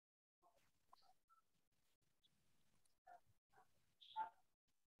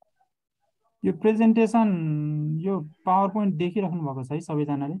यो प्रेजेन्टेसन यो power point देखिराख्नु भएको छ है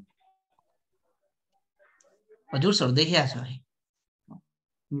सबैजनाले? हजुर सर देखिया छ है।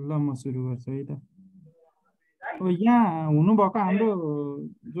 ल म सुरु गर्छु है त। अब यहाँ हुनुभएको हाम्रो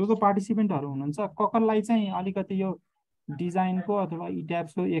जो पार्टिसिपेन्टहरू हुनुहुन्छ कसलाई चाहिँ अलिकति यो डिजाइनको अथवा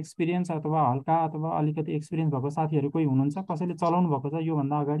इट्याब्सको एक्सपिरियन्स अथवा हल्का अथवा अलिकति एक्सपिरियन्स भएको साथीहरू कोही हुनुहुन्छ कसैले चलाउनु भएको छ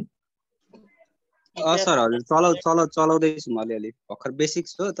योभन्दा अगाडि? सर हजुर चलाउँदैछु म अलिअलि भर्खर बेसिक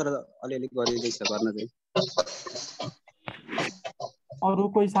छ तर अलिअलि गरिँदैछ गर्न चाहिँ। अरू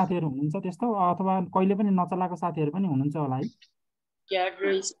कोही साथीहरू हुनुहुन्छ त्यस्तो अथवा कहिले पनि नचलाएको साथीहरू पनि हुनुहुन्छ होला है?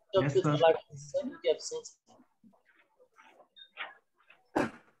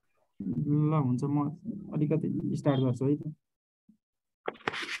 ल हुन्छ म अलिकति स्टार्ट गर्छु है त।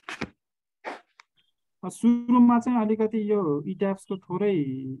 सुरुमा चाहिँ अलिकति यो इट्याब्सको थोरै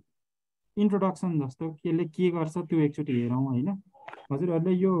इन्ट्रोडक्सन जस्तो केले के गर्छ त्यो एकचोटि हेरौँ होइन।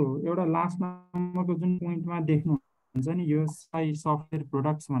 हजुरहरूले यो एउटा लास्ट नम्बरको जुन पोइन्टमा देख्नुहुन्छ नि यो साई सफ्टवेयर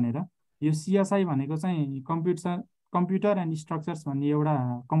प्रोडक्ट्स भनेर, यो सिएसआई भनेको चाहिँ कम्प्युटर एन्ड स्ट्रक्चर्स भन्ने एउटा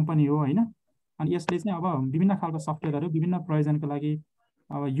कम्पनी हो होइन। अनि यसले चाहिँ अब विभिन्न खालको सफ्टवेयरहरू विभिन्न प्रयोजनको लागि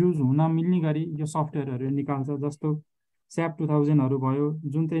अब युज हुन मिल्ने गरी यो सफ्टवेयरहरू निकाल्छ। जस्तो SAP 2000हरू भयो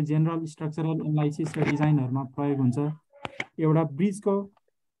जुन चाहिँ जेनरल स्ट्रक्चरल एनालाइसिस र डिजाइनहरूमा प्रयोग हुन्छ। एउटा ब्रिजको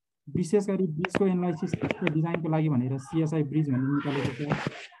विशेष गरी ब्रिजको एनालाइसिस र डिजाइनको लागि भनेर सिएसआई ब्रिज भन्ने निकालेको छ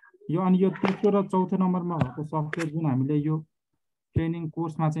यो। अनि यो तेस्रो र चौथो नम्बरमा भएको सफ्टवेयर जुन हामीले यो ट्रेनिङ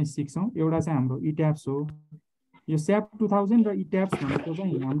कोर्समा चाहिँ सिक्छौँ एउटा चाहिँ हाम्रो इट्याब्स हो। यो SAP 2000 र इट्याब्स भनेको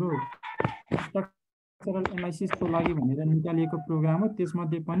चाहिँ हाम्रो स्ट्रक्चरल एनालाइसिसको लागि भनेर निकालिएको प्रोग्राम हो।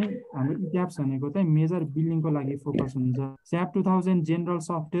 त्यसमध्ये पनि हाम्रो इट्याब्स भनेको चाहिँ मेजर बिल्डिङको लागि फोकस हुन्छ। SAP 2000 जेनरल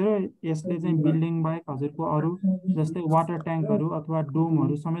सफ्टवेयर हो, यसले चाहिँ बिल्डिङ बाहेक हजुरको अरू जस्तै वाटर ट्याङ्कहरू अथवा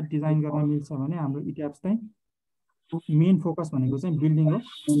डोमहरू समेत डिजाइन गर्न मिल्छ भने हाम्रो इट्याब्स चाहिँ मेन फोकस भनेको चाहिँ बिल्डिङ हो।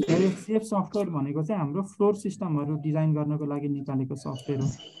 र यो सेफ सफ्टवेयर भनेको चाहिँ हाम्रो फ्लोर सिस्टमहरू डिजाइन गर्नको लागि निकालेको सफ्टवेयर हो।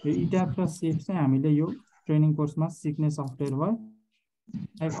 यो इट्याब्स र सेफ चाहिँ हामीले यो ट्रेनिङ कोर्समा सिक्ने सफ्टवेयर भयो।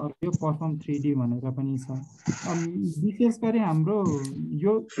 यो पर्फर्म 3D भनेर पनि छ। विशेष गरी हाम्रो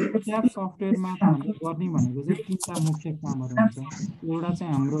यो इट्याब सफ्टवेयरमा हामीले गर्ने भनेको चाहिँ तीनटा मुख्य कामहरू हुन्छ। एउटा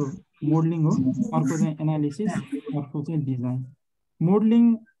चाहिँ हाम्रो मोडलिङ हो, अर्को चाहिँ एनालिसिस, अर्को चाहिँ डिजाइन। मोडलिङ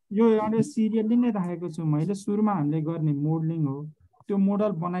यो एउटा सिरियली नै राखेको छु मैले। सुरुमा हामीले गर्ने मोडलिङ हो, त्यो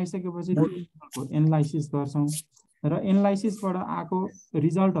मोडल बनाइसकेपछि एनालाइसिस गर्छौँ र एनालाइसिसबाट आएको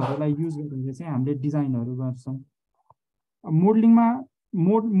रिजल्टहरूलाई युज गरेर चाहिँ हामीले डिजाइनहरू गर्छौँ।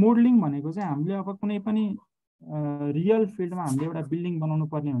 मोडलिङ भनेको चाहिँ हामीले अब कुनै पनि रियल फिल्डमा हामीले एउटा बिल्डिङ बनाउनु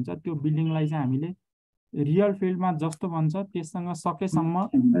पर्ने हुन्छ। त्यो बिल्डिङलाई चाहिँ हामीले रियल फिल्डमा जस्तो बन्छ त्यससँग सकेसम्म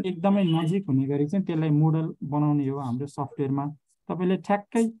एकदमै नजिक हुने गरी चाहिँ त्यसलाई मोडल बनाउने हो हाम्रो सफ्टवेयरमा। तपाईँले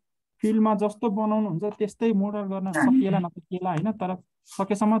ठ्याक्कै फिल्डमा जस्तो बनाउनुहुन्छ त्यस्तै मोडल गर्न सकिएला नसकिएला होइन, तर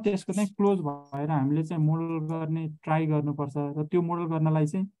सकेसम्म त्यसको चाहिँ क्लोज भएर हामीले चाहिँ मोडल गर्ने ट्राई गर्नुपर्छ। र त्यो मोडल गर्नलाई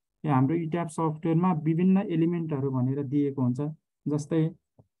चाहिँ हाम्रो इट्याब सफ्टवेयरमा विभिन्न एलिमेन्टहरू भनेर दिएको हुन्छ। जस्तै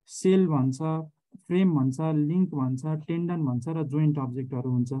सेल भन्छ, फ्रेम भन्छ, लिङ्क भन्छ, टेन्डन भन्छ र जोइन्ट अब्जेक्टहरू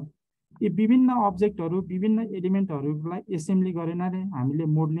हुन्छ। यी विभिन्न अब्जेक्टहरू विभिन्न एलिमेन्टहरूलाई एसेम्बली गरेर नै हामीले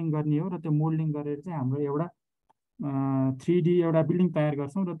मोडलिङ गर्ने हो। र त्यो मोडलिङ गरेर चाहिँ हाम्रो एउटा 3D एउटा बिल्डिङ तयार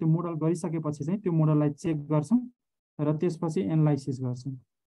गर्छौँ र त्यो मोडल गरिसकेपछि चाहिँ त्यो मोडललाई चेक गर्छौँ र त्यसपछि एनालाइसिस गर्छौँ।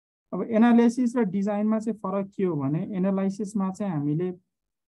 अब एनालाइसिस र डिजाइनमा चाहिँ फरक के हो भने एनालाइसिसमा चाहिँ हामीले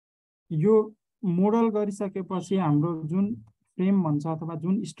यो मोडल गरिसकेपछि हाम्रो जुन फ्रेम भन्छ अथवा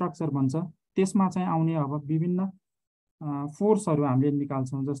जुन स्ट्रक्चर भन्छ त्यसमा चाहिँ आउने अब विभिन्न फोर्सहरू हामीले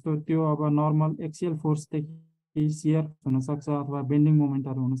निकाल्छौँ। जस्तो त्यो अब नर्मल एक्सियल फोर्सदेखि सियर हुनसक्छ अथवा बेन्डिङ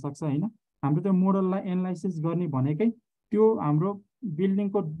मोमेन्टहरू हुनसक्छ होइन। हाम्रो त्यो मोडललाई एनालाइसिस गर्ने भनेकै त्यो हाम्रो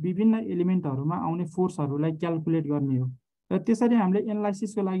बिल्डिङको विभिन्न एलिमेन्टहरूमा आउने फोर्सहरूलाई क्यालकुलेट गर्ने हो। र त्यसरी हामीले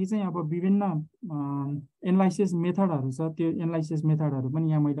एनालाइसिसको लागि चाहिँ अब विभिन्न एनालाइसिस मेथडहरू छ। त्यो एनालाइसिस मेथडहरू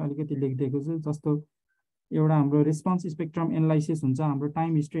पनि यहाँ मैले अलिकति लेखिदिएको छु। जस्तो एउटा हाम्रो रेस्पोन्स स्पेक्ट्रम एनालाइसिस हुन्छ, हाम्रो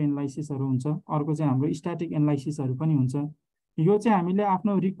टाइम हिस्ट्री एनालाइसिसहरू हुन्छ, अर्को चाहिँ हाम्रो स्ट्याटिक एनालाइसिसहरू पनि हुन्छ। यो चाहिँ हामीले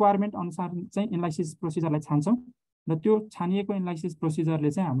आफ्नो रिक्वायरमेन्ट अनुसार चाहिँ एनालाइसिस प्रोसिजरलाई छान्छौँ र त्यो छानिएको एनालाइसिस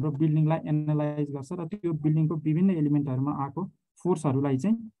प्रोसिजरले चाहिँ हाम्रो बिल्डिङलाई एनालाइज गर्छ र त्यो बिल्डिङको विभिन्न एलिमेन्टहरूमा आएको फोर्सहरूलाई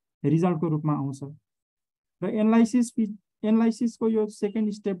चाहिँ रिजल्टको रूपमा आउँछ। र एनालाइसिसको यो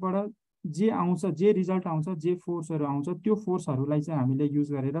सेकेन्ड स्टेपबाट जे आउँछ, जे रिजल्ट आउँछ, जे फोर्सहरू आउँछ त्यो फोर्सहरूलाई चाहिँ हामीले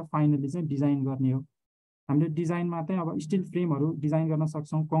युज गरेर फाइनली चाहिँ डिजाइन गर्ने हो। हामीले डिजाइनमा चाहिँ अब स्टिल फ्रेमहरू डिजाइन गर्न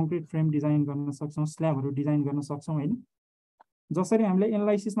सक्छौँ, कङ्क्रिट फ्रेम डिजाइन गर्न सक्छौँ, स्ल्याबहरू डिजाइन गर्न सक्छौँ होइन। जसरी हामीले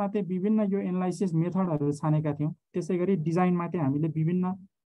एनालाइसिसमा चाहिँ विभिन्न यो एनालाइसिस मेथडहरू छानेका थियौँ त्यसै गरी डिजाइनमा चाहिँ हामीले विभिन्न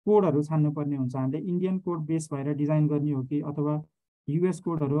कोडहरू छान्नुपर्ने हुन्छ। हामीले इन्डियन कोड बेस भएर डिजाइन गर्ने हो कि अथवा युएस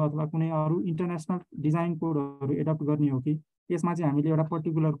कोडहरू अथवा कुनै अरू इन्टरनेसनल डिजाइन कोडहरू एडप्ट गर्ने हो कि यसमा चाहिँ हामीले एउटा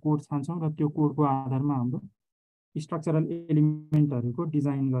पर्टिकुलर कोड छान्छौँ र त्यो कोडको आधारमा हाम्रो स्ट्रक्चरल एलिमेन्टहरूको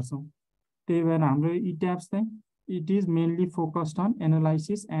डिजाइन गर्छौँ। त्यही भएर हाम्रो इट्याब्स चाहिँ it is mainly focused on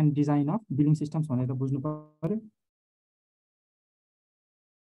analysis and design of building systems भनेर बुझ्नु पर्यो।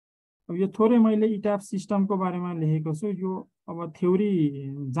 अब यो थोरै मैले इट्याब्स सिस्टमको बारेमा लेखेको छु। यो अब थ्योरी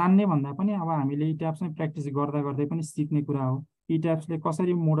जान्ने भन्दा पनि अब हामीले इट्याब्स चाहिँ प्र्याक्टिस गर्दा गर्दै पनि सिक्ने कुरा हो। इट्याब्सले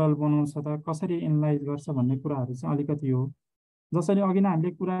कसरी मोडल बनाउँछ त, कसरी एनालाइज गर्छ भन्ने कुराहरू चाहिँ अलिकति हो। जसरी अघि नै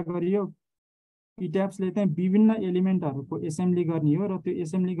हामीले कुरा गरियो, इट्याब्सले चाहिँ विभिन्न एलिमेन्टहरूको एसेम्ब्ली गर्ने हो र त्यो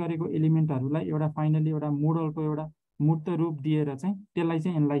एसेम्ब्ली गरेको एलिमेन्टहरूलाई एउटा फाइनली एउटा मोडलको एउटा मूर्त रूप दिएर चाहिँ त्यसलाई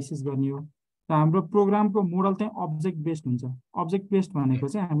चाहिँ एनालाइसिस गर्ने हो। र हाम्रो प्रोग्रामको मोडल चाहिँ अब्जेक्ट बेस्ड हुन्छ। अब्जेक्ट बेस्ड भनेको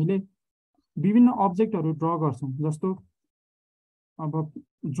चाहिँ हामीले विभिन्न अब्जेक्टहरू ड्र गर्छौँ। जस्तो अब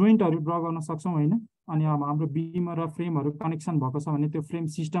जोइन्टहरू ड्र गर्न सक्छौँ होइन, अनि अब हाम्रो बिम र फ्रेमहरू कनेक्सन भएको छ भने त्यो फ्रेम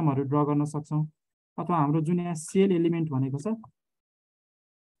सिस्टमहरू ड्र गर्न सक्छौँ। अथवा हाम्रो जुन यहाँ सेल एलिमेन्ट भनेको छ,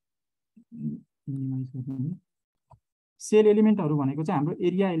 सेल एलिमेन्टहरू भनेको चाहिँ हाम्रो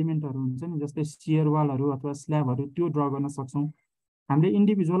एरिया एलिमेन्टहरू हुन्छ नि, जस्तै सियर वालहरू अथवा स्ल्याबहरू, त्यो ड्र गर्न सक्छौँ। हामीले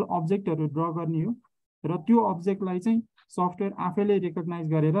इन्डिभिजुअल अब्जेक्टहरू ड्र गर्ने हो र त्यो अब्जेक्टलाई चाहिँ सफ्टवेयर आफैले रेकग्नाइज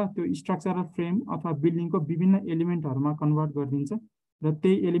गरेर त्यो स्ट्रक्चरल फ्रेम अथवा बिल्डिङको विभिन्न एलिमेन्टहरूमा कन्भर्ट गरिदिन्छ र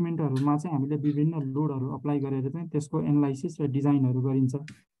त्यही एलिमेन्टहरूमा चाहिँ हामीले विभिन्न लोडहरू अप्लाई गरेर चाहिँ त्यसको एनालाइसिस र डिजाइनहरू गरिन्छ।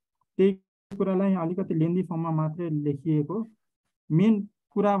 त्यही कुरालाई अलिकति लेन्दी फर्ममा मात्रै लेखिएको। मेन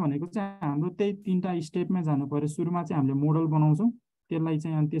कुरा भनेको चाहिँ हाम्रो त्यही 3टा स्टेपमा जानु पर्यो। सुरुमा चाहिँ हामीले मोडल बनाउँछौँ, त्यसलाई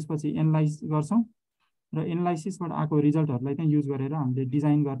चाहिँ अनि त्यसपछि एनालाइज गर्छौँ र एनालाइसिसबाट आएको रिजल्टहरूलाई चाहिँ युज गरेर हामीले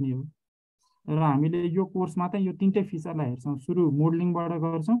डिजाइन गर्ने हो। र हामीले यो कोर्समा चाहिँ यो 3टै फिचरलाई हेर्छौँ। सुरु मोडलिङबाट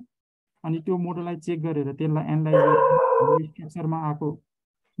गर्छौँ, अनि त्यो मोडललाई चेक गरेर त्यसलाई एनालाइज गरेर स्ट्रक्चरमा आएको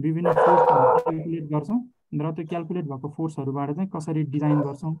विभिन्न फोर्सहरू क्यालकुलेट गर्छौँ र त्यो क्यालकुलेट भएको फोर्सहरूबाट चाहिँ कसरी डिजाइन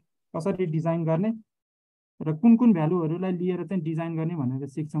गर्छौँ, कसरी डिजाइन गर्ने र कुन कुन भ्यालुहरूलाई लिएर चाहिँ डिजाइन गर्ने भनेर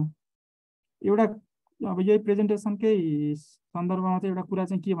सिक्छौँ। एउटा अब यही प्रेजेन्टेसनकै सन्दर्भमा चाहिँ एउटा कुरा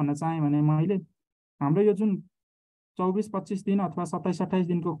चाहिँ के भन्न चाहेँ भने, मैले हाम्रो यो जुन 24-25 दिन अथवा 27-28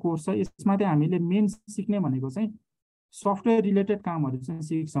 दिनको कोर्स छ, यसमा चाहिँ हामीले मेन सिक्ने भनेको चाहिँ सफ्टवेयर रिलेटेड कामहरू चाहिँ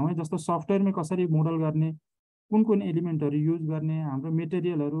सिक्छौँ है। जस्तो सफ्टवेयरमा कसरी मोडल गर्ने, कुन कुन एलिमेन्टहरू युज गर्ने, हाम्रो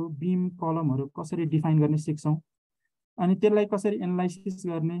मेटेरियलहरू बिम कलमहरू कसरी डिफाइन गर्ने सिक्छौँ, अनि त्यसलाई कसरी एनालाइसिस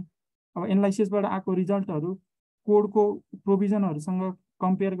गर्ने। अब एनालाइसिसबाट आएको रिजल्टहरू कोडको प्रोभिजनहरूसँग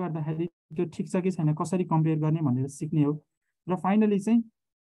कम्पेयर गर्दाखेरि त्यो ठिक छ कि छैन कसरी कम्पेयर गर्ने भनेर सिक्ने हो। र फाइनली चाहिँ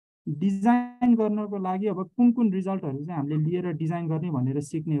डिजाइन गर्नको लागि अब कुन कुन रिजल्टहरू चाहिँ हामीले लिएर डिजाइन गर्ने भनेर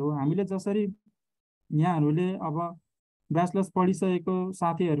सिक्ने हो। हामीले जसरी यहाँहरूले अब ब्याचलर्स पढिसकेको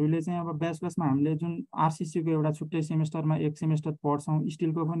साथीहरूले चाहिँ अब ब्याचलर्समा हामीले जुन आरसिसीको एउटा छुट्टै सेमेस्टरमा 1 सेमेस्टर पढ्छौँ,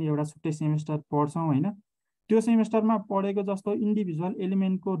 स्टिलको पनि एउटा छुट्टै सेमेस्टर पढ्छौँ होइन, त्यो सेमेस्टरमा पढेको जस्तो इन्डिभिजुअल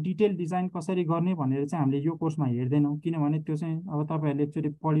एलिमेन्टको डिटेल डिजाइन कसरी गर्ने भनेर चाहिँ हामीले यो कोर्समा हेर्दैनौँ। किनभने त्यो चाहिँ अब तपाईँहरूले एकचोटि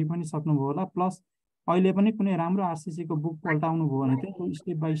पढि पनि सक्नुभयो होला, प्लस अहिले पनि कुनै राम्रो आरसिसीको बुक पल्टाउनु भयो भने चाहिँ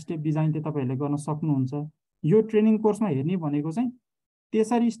स्टेप बाई स्टेप डिजाइन चाहिँ तपाईँहरूले गर्न सक्नुहुन्छ। यो ट्रेनिङ कोर्समा हेर्ने भनेको चाहिँ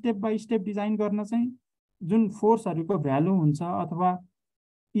त्यसरी स्टेप बाई स्टेप डिजाइन गर्न चाहिँ जुन फोर्सहरूको भ्यालु हुन्छ अथवा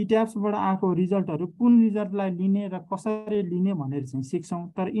इट्याब्सबाट आएको रिजल्टहरू कुन रिजल्टलाई लिने र कसरी लिने भनेर चाहिँ सिक्छौँ।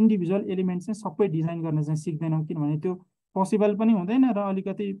 तर इन्डिभिजुअल एलिमेन्ट चाहिँ सबै डिजाइन गर्न चाहिँ सिक्दैनौँ, किनभने त्यो पोसिबल पनि हुँदैन र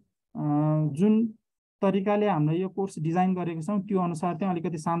अलिकति जुन तरिकाले हामीले यो कोर्स डिजाइन गरेको छौँ त्यो अनुसार चाहिँ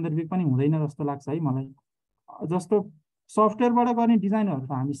अलिकति सान्दर्भिक पनि हुँदैन जस्तो लाग्छ है मलाई। जस्तो सफ्टवेयरबाट गर्ने डिजाइनहरू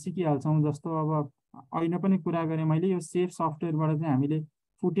त हामी सिकिहाल्छौँ। जस्तो अब अहिले पनि कुरा गरेँ मैले, यो सेफ सफ्टवेयरबाट चाहिँ हामीले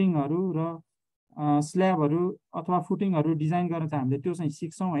फुटिङहरू र स्ल्याबहरू अथवा फुटिङहरू डिजाइन गर्न चाहिँ हामीले त्यो चाहिँ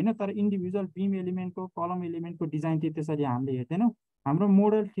सिक्छौँ होइन। तर इन्डिभिजुअल बिम एलिमेन्टको कलम एलिमेन्टको डिजाइन चाहिँ त्यसरी हामीले हेर्दैनौँ। हाम्रो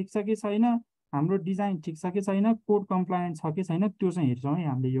मोडल ठिक छ कि छैन, हाम्रो डिजाइन ठिक छ कि छैन, कोड कम्प्लायन्ट छ कि छैन, त्यो चाहिँ हेर्छौँ है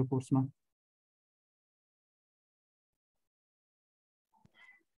हामीले यो कोर्समा।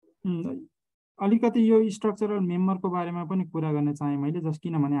 अलिकति यो स्ट्रक्चरल मेम्बरको बारेमा पनि कुरा गर्न चाहेँ मैले। जस्ट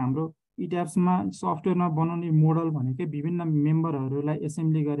किनभने हाम्रो इट्याब्समा सफ्टवेयरमा बनाउने मोडल भनेकै विभिन्न मेम्बरहरूलाई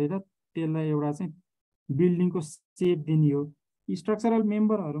एसेम्ब्ली गरेर त्यसलाई एउटा चाहिँ बिल्डिङको सेप दिने हो। स्ट्रक्चरल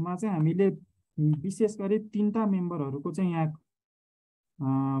मेम्बरहरूमा चाहिँ हामीले विशेष गरी 3टा मेम्बरहरूको चाहिँ यहाँ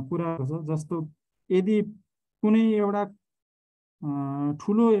कुरा गर्छ। जस्तो यदि कुनै एउटा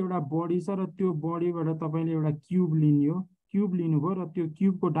ठुलो एउटा बडी छ र त्यो बडीबाट तपाईँले एउटा क्युब लिने हो, क्युब लिनुभयो र त्यो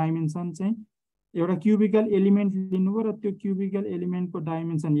क्युबको डाइमेन्सन चाहिँ एउटा क्युबिकल एलिमेन्ट लिनुभयो र त्यो क्युबिकल एलिमेन्टको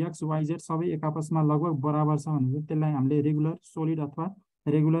डाइमेन्सन XYZ सबै एक आपसमा लगभग बराबर छ भने त्यसलाई हामीले रेगुलर सोलिड अथवा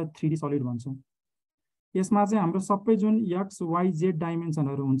रेगुलर 3D सलिड भन्छौँ। यसमा चाहिँ हाम्रो सबै जुन XYZ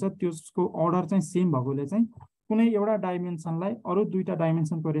डाइमेन्सनहरू हुन्छ त्यसको अर्डर चाहिँ सेम भएकोले चाहिँ कुनै एउटा डाइमेन्सनलाई अरू 2टा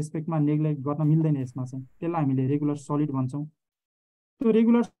डाइमेन्सनको रेस्पेक्टमा नेग्लेक्ट गर्न मिल्दैन। यसमा चाहिँ त्यसलाई हामीले रेगुलर सलिड भन्छौँ। त्यो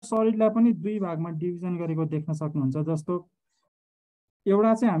रेगुलर सलिडलाई पनि दुई भागमा डिभिजन गरेको देख्न सक्नुहुन्छ। जस्तो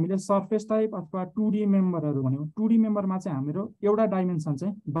एउटा चाहिँ हामीले सर्फेस टाइप अथवा 2D मेम्बरहरू भन्यौँ। 2D मेम्बरमा चाहिँ हाम्रो एउटा डाइमेन्सन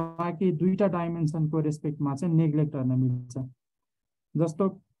चाहिँ बाँकी दुईटा डाइमेन्सनको रेस्पेक्टमा चाहिँ नेग्लेक्ट गर्न मिल्छ। जस्तो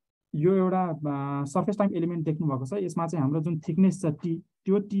यो एउटा सर्फेस टाइप एलिमेन्ट देख्नुभएको छ, यसमा चाहिँ हाम्रो जुन थिकनेस छ टी,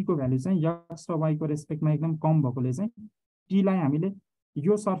 त्यो टीको भ्यालु चाहिँ एक्स र वाईको रेस्पेक्टमा एकदम कम भएकोले चाहिँ टीलाई हामीले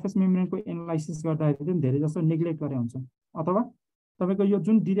यो सर्फेस मेम्ब्रेनको एनालाइसिस गर्दाखेरि चाहिँ धेरै जस्तो नेग्लेक्ट गरे हुन्छ। अथवा तपाईँको यो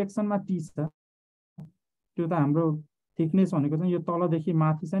जुन डिरेक्सनमा टी छ त्यो त हाम्रो थिकनेस भनेको चाहिँ यो तलदेखि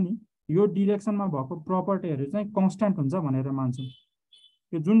माथि छ नि, यो डिरेक्सनमा भएको प्रपर्टीहरू चाहिँ कन्स्ट्यान्ट हुन्छ भनेर मान्छौँ।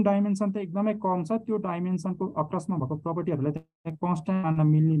 यो जुन डाइमेन्सन त एकदमै कम छ त्यो डाइमेन्सनको अक्रसमा भएको प्रपर्टीहरूलाई चाहिँ कन्स्ट्यान्ट मान्न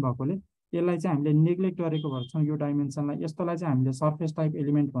मिल्ने भएकोले यसलाई चाहिँ हामीले नेग्लेक्ट गरेको भन्छौँ यो डाइमेन्सनलाई। यस्तोलाई चाहिँ हामीले सर्फेस टाइप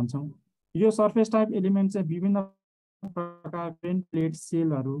एलिमेन्ट भन्छौँ। यो सर्फेस टाइप एलिमेन्ट चाहिँ विभिन्न प्रकारको प्लेट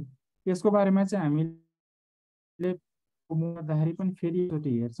सेलहरू, यसको बारेमा चाहिँ हामीले गर्दाखेरि पनि फेरि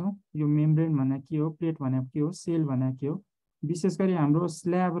एकचोटि हेर्छौँ। यो मेम्ब्रेन भने के हो, प्लेट भने के हो, सेल भने के हो। विशेष गरी हाम्रो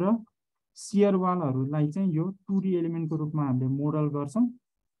स्ल्याब र सियर वालहरूलाई चाहिँ यो 2D एलिमेन्टको रूपमा हामीले मोडल गर्छौँ।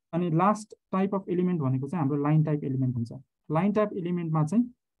 अनि लास्ट टाइप अफ एलिमेन्ट भनेको चाहिँ हाम्रो लाइन टाइप एलिमेन्ट हुन्छ। लाइन टाइप एलिमेन्टमा चाहिँ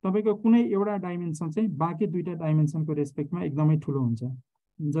तपाईँको कुनै एउटा डाइमेन्सन चाहिँ बाँकी दुईटा डाइमेन्सनको रेस्पेक्टमा एकदमै ठुलो हुन्छ।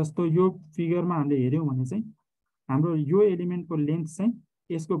 जस्तो यो फिगरमा हामीले हेऱ्यौँ भने चाहिँ हाम्रो यो एलिमेन्टको लेन्थ चाहिँ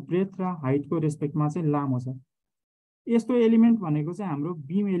यसको ब्रेथ र हाइटको रेस्पेक्टमा चाहिँ लामो छ। यस्तो एलिमेन्ट भनेको चाहिँ हाम्रो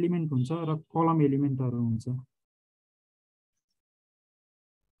बीम एलिमेन्ट हुन्छ र कलम एलिमेन्टहरू हुन्छ।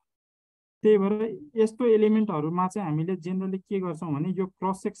 त्यही भएर यस्तो एलिमेन्टहरूमा चाहिँ हामीले जेनरली के गर्छौँ भने यो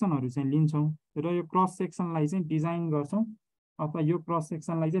क्रस सेक्सनहरू चाहिँ लिन्छौँ र यो क्रस सेक्सनलाई चाहिँ डिजाइन गर्छौँ अथवा यो क्रस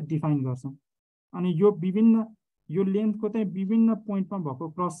सेक्सनलाई चाहिँ डिफाइन गर्छौँ। अनि यो विभिन्न यो लेन्थको चाहिँ विभिन्न पोइन्टमा भएको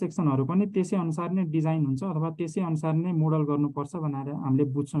क्रस सेक्सनहरू पनि त्यसै अनुसार नै डिजाइन हुन्छ अथवा त्यसै अनुसार नै मोडल गर्नुपर्छ भनेर हामीले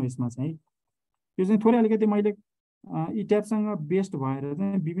बुझ्छौँ यसमा चाहिँ। यो चाहिँ थोरै अलिकति मैले इट्याब्ससँग बेस्ड भएर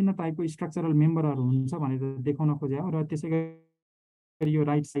चाहिँ विभिन्न टाइपको स्ट्रक्चरल मेम्बरहरू हुन्छ भनेर देखाउन खोजेँ र त्यसै गरी यो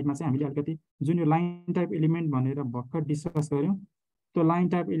राइट साइडमा चाहिँ हामीले अलिकति जुन यो लाइन टाइप एलिमेन्ट भनेर भर्खर डिस्कस गऱ्यौँ त्यो लाइन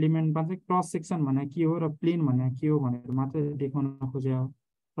टाइप एलिमेन्टमा चाहिँ क्रस सेक्सन भने के हो र प्लेन भने के हो भनेर मात्रै देखाउन खोजे हो।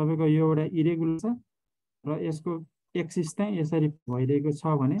 तपाईँको यो एउटा इरेगुलर छ र यसको एक्सिस चाहिँ यसरी भइरहेको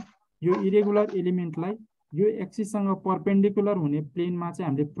छ भने यो इरेगुलर एलिमेन्टलाई यो एक्सिससँग परपेन्डिकुलर हुने प्लेनमा चाहिँ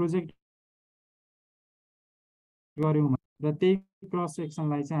हामीले प्रोजेक्ट गऱ्यौँ र त्यही क्रस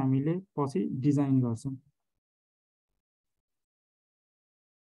सेक्सनलाई चाहिँ हामीले पछि डिजाइन गर्छौँ।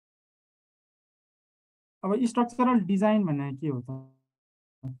 अब स्ट्रक्चरल डिजाइन भन्ने के हो त?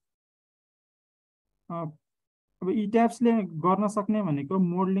 अब इट्याब्सले गर्न सक्ने भनेको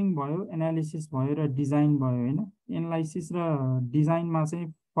मोडलिङ भयो, एनालिसिस भयो र डिजाइन भयो हैन। एनालाइसिस र डिजाइनमा चाहिँ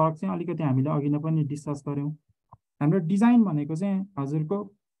फरक चाहिँ अलिकति हामीले अघि नै पनि डिस्कस गऱ्यौँ। हाम्रो डिजाइन भनेको चाहिँ हजुरको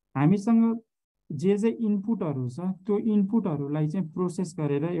हामीसँग जे इनपुटहरू छ त्यो इनपुटहरूलाई चाहिँ प्रोसेस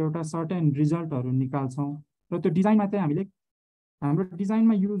गरेर एउटा सर्टेन रिजल्टहरू निकाल्छौँ र त्यो डिजाइनमा चाहिँ हामीले हाम्रो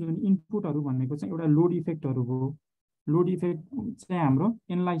डिजाइनमा युज हुने इनपुटहरू भनेको चाहिँ एउटा लोड इफेक्टहरू हो। लोड इफेक्ट चाहिँ हाम्रो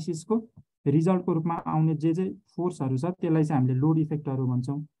एनालाइसिसको रिजल्टको रूपमा आउने जे फोर्सहरू छ त्यसलाई चाहिँ हामीले लोड इफेक्टहरू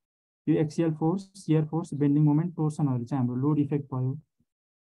भन्छौँ। यो axial force, shear force, bending moment, टोर्सनहरू चाहिँ हाम्रो लोड इफेक्ट भयो।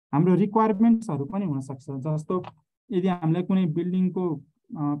 हाम्रो रिक्वायरमेन्ट्सहरू पनि हुनसक्छ। जस्तो यदि हामीलाई कुनै बिल्डिङको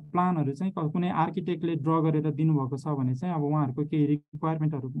प्लानहरू चाहिँ कुनै आर्किटेक्टले ड्र गरेर दिनुभएको छ भने चाहिँ अब उहाँहरूको केही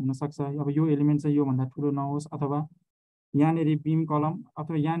रिक्वायरमेन्टहरू हुनसक्छ। अब यो एलिमेन्ट चाहिँ योभन्दा ठुलो नहोस् अथवा यहाँनिर बिम कलम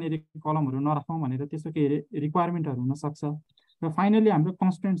अथवा यहाँनिर कलमहरू नराखौँ भनेर त्यस्तो केही रिक्वायरमेन्टहरू हुनसक्छ। र फाइनली हाम्रो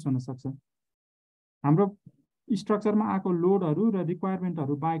कन्स्टेन्ट्स हुनसक्छ। हाम्रो स्ट्रक्चरमा आएको लोडहरू र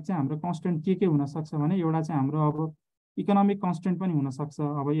रिक्वायरमेन्टहरू बाहेक चाहिँ हाम्रो कन्स्टेन्ट के हुनसक्छ भने एउटा चाहिँ हाम्रो अब इकोनोमिक कन्स्टेन्ट पनि हुनसक्छ।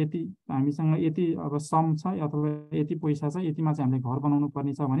 अब यति हामीसँग यति अब सम छ अथवा यति पैसा छ, यतिमा चाहिँ हामीले घर बनाउनु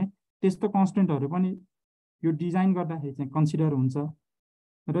पर्ने छ भने त्यस्तो कन्स्टेन्टहरू पनि यो डिजाइन गर्दाखेरि चाहिँ कन्सिडर हुन्छ।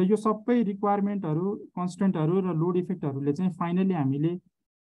 र यो सबै रिक्वायरमेन्टहरू, कन्स्टेन्टहरू र लोड इफेक्टहरूले चाहिँ फाइनली हामीले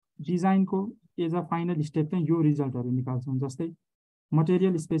डिजाइनको एज अ फाइनल स्टेप चाहिँ यो रिजल्टहरू निकाल्छौँ। जस्तै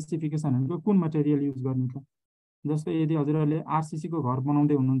मटेरियल स्पेसिफिकेसन भनेको कुन मटेरियल युज गर्ने त। जस्तै यदि हजुरहरूले आरसिसीको घर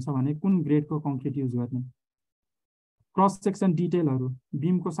बनाउँदै हुनुहुन्छ भने कुन ग्रेडको कङ्क्रिट युज गर्ने। क्रस सेक्सन डिटेलहरू,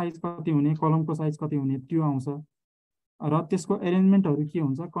 बिमको साइज कति हुने, कलमको साइज कति हुने त्यो आउँछ र त्यसको एरेन्जमेन्टहरू के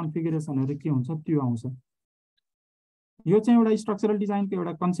हुन्छ, कन्फिगरेसनहरू के हुन्छ त्यो आउँछ। यो चाहिँ एउटा स्ट्रक्चरल डिजाइनको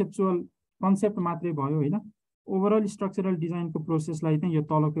एउटा कन्सेप्ट मात्रै भयो होइन। ओभरअल स्ट्रक्चरल डिजाइनको प्रोसेसलाई चाहिँ यो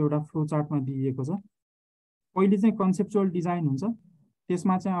तलको एउटा फ्लो चार्टमा दिइएको छ। पहिले चाहिँ कन्सेप्चुअल डिजाइन हुन्छ,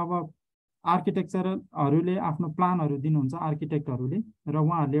 त्यसमा चाहिँ अब आर्किटेक्चरहरूले आफ्नो प्लानहरू दिनुहुन्छ आर्किटेक्टहरूले र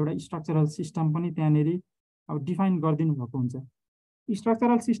उहाँहरूले एउटा स्ट्रक्चरल सिस्टम पनि त्यहाँनिर अब डिफाइन गरिदिनु भएको हुन्छ।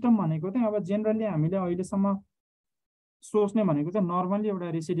 स्ट्रक्चरल सिस्टम भनेको चाहिँ अब जेनरली हामीले अहिलेसम्म सोच्ने भनेको चाहिँ नर्मली एउटा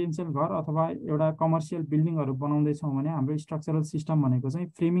रेसिडेन्सियल घर अथवा एउटा कमर्सियल बिल्डिङहरू बनाउँदैछौँ भने हाम्रो स्ट्रक्चरल सिस्टम भनेको चाहिँ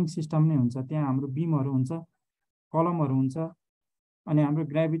फ्रेमिङ सिस्टम नै हुन्छ। त्यहाँ हाम्रो बिमहरू हुन्छ, कलमहरू हुन्छ, अनि हाम्रो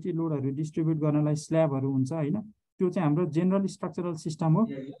ग्राभिटी लोडहरू डिस्ट्रिब्युट गर्नलाई स्ल्याबहरू हुन्छ होइन। त्यो चाहिँ हाम्रो जेनरल स्ट्रक्चरल सिस्टम हो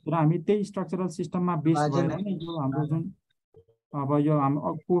र हामी त्यही स्ट्रक्चरल सिस्टममा बेस भएर नै यो हाम्रो जुन अब यो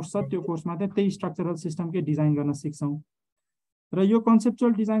हाम्रो कोर्स छ त्यो कोर्समा चाहिँ त्यही स्ट्रक्चरल सिस्टमकै डिजाइन गर्न सिक्छौँ। र यो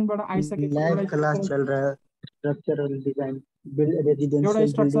कन्सेप्चुअल डिजाइनबाट आइसकेपछि एउटा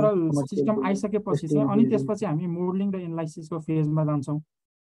स्ट्रक्चरल सिस्टम आइसकेपछि चाहिँ अनि त्यसपछि हामी मोडलिङ र एनालाइसिसको फेजमा जान्छौँ।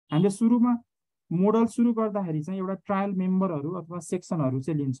 हामीले सुरुमा मोडल सुरु गर्दाखेरि चाहिँ एउटा ट्रायल मेम्बरहरू अथवा सेक्सनहरू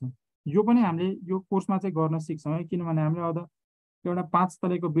चाहिँ लिन्छौँ। यो पनि हामीले यो कोर्समा चाहिँ गर्न सिक्छौँ है, किनभने हामीले अब एउटा 5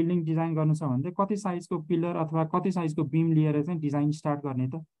 तलेको बिल्डिङ डिजाइन गर्नु छ भने चाहिँ कति साइजको पिलर अथवा कति साइजको बिम लिएर चाहिँ डिजाइन स्टार्ट गर्ने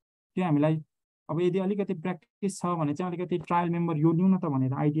त, त्यो हामीलाई अब यदि अलिकति प्र्याक्टिस छ भने चाहिँ अलिकति ट्रायल मेम्बर यो लिउँ न त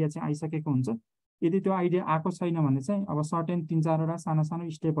भनेर आइडिया चाहिँ आइसकेको हुन्छ। यदि त्यो आइडिया आएको छैन भने चाहिँ अब सर्टेन 3-4वटा सानो सानो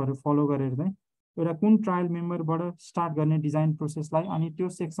स्टेपहरू फलो गरेर चाहिँ एउटा कुन ट्रायल मेम्बरबाट स्टार्ट गर्ने डिजाइन प्रोसेसलाई अनि त्यो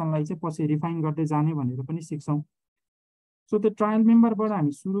सेक्सनलाई चाहिँ पछि रिफाइन गर्दै जाने भनेर पनि सिक्छौँ। सो त्यो ट्रायल मेम्बरबाट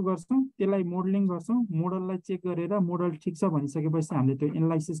हामी सुरु गर्छौँ, त्यसलाई मोडलिङ गर्छौँ, मोडललाई चेक गरेर मोडल ठिक छ भनिसकेपछि हामीले त्यो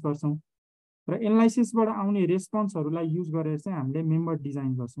एनालाइसिस गर्छौँ र एनालाइसिसबाट आउने रेस्पोन्सहरूलाई युज गरेर चाहिँ हामीले मेम्बर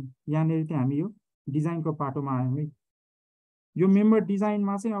डिजाइन गर्छौँ। यहाँनिर चाहिँ हामी यो डिजाइनको पाटोमा आयौँ है। यो मेम्बर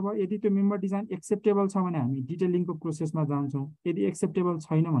डिजाइनमा चाहिँ अब यदि त्यो मेम्बर डिजाइन एक्सेप्टेबल छ भने हामी डिटेलिङको प्रोसेसमा जान्छौँ। यदि एक्सेप्टेबल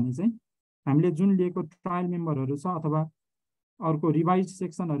छैन भने चाहिँ हामीले जुन लिएको ट्रायल मेम्बरहरू छ अथवा अर्को रिभाइज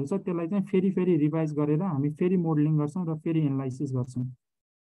सेक्सनहरू छ त्यसलाई चाहिँ फेरि रिभाइज गरेर हामी फेरि मोडलिङ गर्छौँ र फेरि एनालाइसिस गर्छौँ।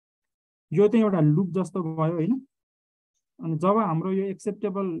 यो चाहिँ एउटा लुप जस्तो भयो होइन। अनि जब हाम्रो यो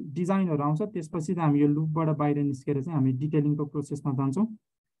एक्सेप्टेबल डिजाइनहरू आउँछ त्यसपछि चाहिँ हामी यो लुपबाट बाहिर निस्केर चाहिँ हामी डिटेलिङको प्रोसेसमा जान्छौँ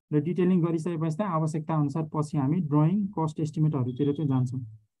र डिटेलिङ गरिसकेपछि चाहिँ आवश्यकता अनुसार पछि हामी ड्रइङ कस्ट एस्टिमेटहरूतिर चाहिँ जान्छौँ।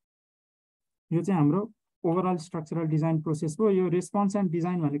 यो चाहिँ हाम्रो ओभरअल स्ट्रक्चरल डिजाइन प्रोसेस हो। यो रेस्पोन्स एन्ड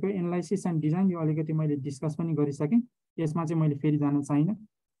डिजाइन भनेको एनालाइसिस एन्ड डिजाइन यो अलिकति मैले डिस्कस पनि गरिसकेँ, यसमा चाहिँ मैले फेरि जान चाहिनँ।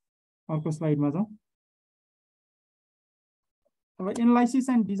 अर्को स्लाइडमा जाउँ। अब एनालाइसिस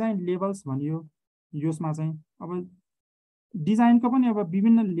एन्ड डिजाइन लेभल्स भनियो। यसमा चाहिँ अब डिजाइनको पनि अब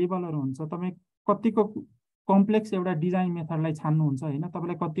विभिन्न लेभलहरू हुन्छ। तपाईँ कतिको कम्प्लेक्स एउटा डिजाइन मेथडलाई छान्नुहुन्छ होइन,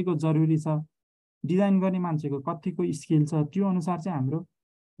 तपाईँलाई कतिको जरुरी छ, डिजाइन गर्ने मान्छेको कतिको स्किल छ, त्यो अनुसार चाहिँ हाम्रो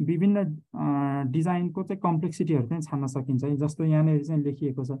विभिन्न डिजाइनको चाहिँ कम्प्लेक्सिटीहरू चाहिँ छान्न सकिन्छ है। जस्तो यहाँनिर चाहिँ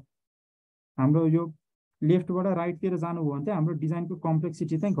लेखिएको छ, हाम्रो यो लेफ्टबाट राइटतिर जानुभयो भने चाहिँ हाम्रो डिजाइनको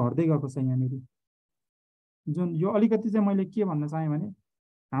कम्प्लेक्सिटी चाहिँ घट्दै गएको छ यहाँनिर। जुन यो अलिकति चाहिँ मैले के भन्न चाहेँ भने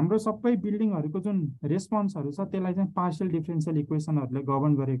हाम्रो सबै बिल्डिङहरूको जुन रेस्पोन्सहरू छ त्यसलाई चाहिँ पार्शियल डिफरेन्सियल इक्वेसनहरूले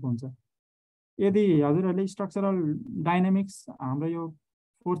गभर्न गरेको हुन्छ। यदि हजुरहरूले स्ट्रक्चरल डाइनामिक्स हाम्रो यो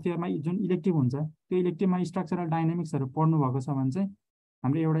 4th इयरमा जुन इलेक्टिभ हुन्छ त्यो इलेक्टिभमा स्ट्रक्चरल डाइनामिक्सहरू पढ्नु भएको छ भने चाहिँ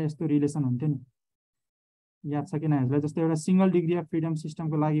हाम्रो एउटा यस्तो रिलेसन हुन्थ्यो नि, याद छ कि न हजुरलाई? जस्तो एउटा सिंगल डिग्री अफ फ्रिडम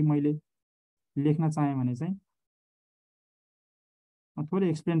सिस्टमको लागि मैले लेख्न चाहेँ भने चाहिँ थोरै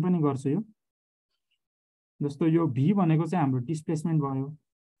एक्सप्लेन पनि गर्छु। यो जस्तो यो भी भनेको चाहिँ हाम्रो डिस्प्लेसमेन्ट भयो।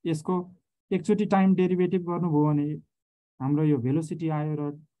 यसको एकचोटि टाइम डेरिभेटिभ गर्नुभयो भने हाम्रो यो भेलोसिटी आयो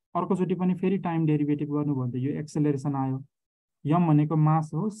र अर्कोचोटि पनि फेरि टाइम डेरिभेटिभ गर्नुभयो भने यो एक्सेलरेसन आयो। यम भनेको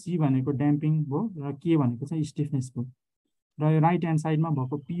मास हो, सी भनेको ड्याम्पिङ हो र के भनेको चाहिँ स्टिफनेस हो र यो राइट ह्यान्ड साइडमा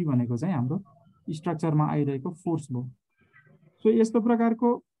भएको पी भनेको चाहिँ हाम्रो स्ट्रक्चरमा आइरहेको फोर्स हो। सो यस्तो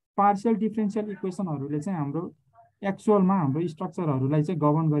प्रकारको पार्शियल डिफरेन्सियल इक्वेसनहरूले चाहिँ हाम्रो एक्चुअलमा हाम्रो स्ट्रक्चरहरूलाई चाहिँ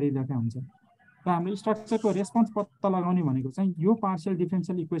गभर्न गरिरहेका हुन्छ र हाम्रो स्ट्रक्चरको रेस्पोन्स पत्ता लगाउने भनेको चाहिँ यो पार्शियल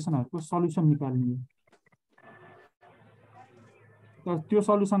डिफरेन्सियल इक्वेसनहरूको सल्युसन निकाल्ने हो। तर त्यो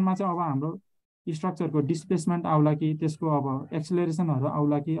सल्युसनमा चाहिँ अब हाम्रो स्ट्रक्चरको डिस्प्लेसमेन्ट आउला कि त्यसको अब एक्सेलरेसनहरू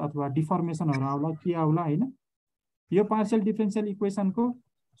आउला कि अथवा डिफर्मेसनहरू आउला के आउला होइन। यो पार्शियल डिफरेन्सियल इक्वेसनको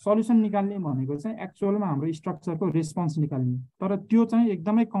सल्युसन निकाल्ने भनेको चाहिँ एक्चुअलमा हाम्रो स्ट्रक्चरको रेस्पोन्स निकाल्ने। तर त्यो चाहिँ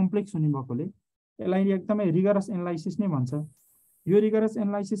एकदमै कम्प्लेक्स हुने भएकोले यसलाई एकदमै रिगरस एनालाइसिस नै भन्छ। यो रिगरस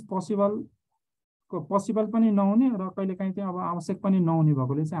एनालाइसिस पोसिबल पनि नहुने र कहिलेकाहीँ चाहिँ अब आवश्यक पनि नहुने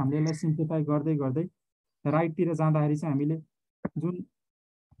भएकोले चाहिँ हामीले यसलाई सिम्प्लिफाई गर्दै गर्दै राइटतिर जाँदाखेरि चाहिँ हामीले जुन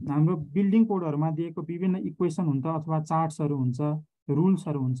हाम्रो बिल्डिङ कोडहरूमा दिएको विभिन्न इक्वेसन हुन्छ अथवा चार्ट्सहरू हुन्छ,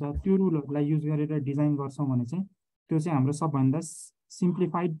 रुल्सहरू हुन्छ, त्यो रुलहरूलाई युज गरेर डिजाइन गर्छौँ भने चाहिँ त्यो चाहिँ हाम्रो सबभन्दा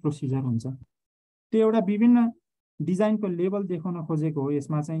सिम्प्लिफाइड प्रोसिजर हुन्छ। त्यो एउटा विभिन्न डिजाइनको लेभल देखाउन खोजेको हो।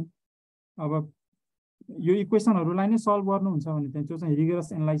 यसमा चाहिँ अब यो इक्वेसनहरूलाई नै सल्भ गर्नुहुन्छ भने चाहिँ त्यो चाहिँ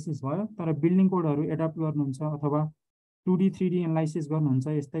रिगरस एनालाइसिस भयो। तर बिल्डिङ कोडहरू एडप्ट गर्नुहुन्छ अथवा 2D 3D एनालाइसिस गर्नुहुन्छ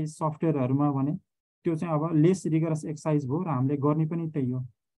यस्तै सफ्टवेयरहरूमा भने त्यो चाहिँ अब लेस रिगरस एक्सर्साइज भयो र हामीले गर्ने पनि त्यही हो।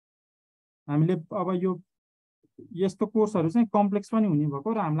 हामीले अब यो यस्तो कोर्सहरू चाहिँ कम्प्लेक्स पनि हुने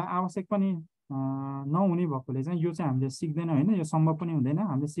भएको र हामीलाई आवश्यक पनि नहुने भएकोले चाहिँ यो चाहिँ हामीले सिक्दैन होइन, यो सम्भव पनि हुँदैन।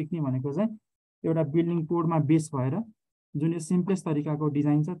 हामीले सिक्ने भनेको चाहिँ एउटा बिल्डिङ कोडमा बेस भएर जुन यो सिम्पलेस्ट तरिकाको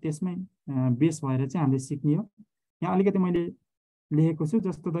डिजाइन छ त्यसमै बेस भएर चाहिँ हामीले सिक्ने हो। यहाँ अलिकति मैले लेखेको छु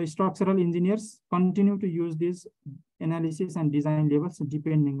जस्तो the structural engineers continue to use this analysis and design levels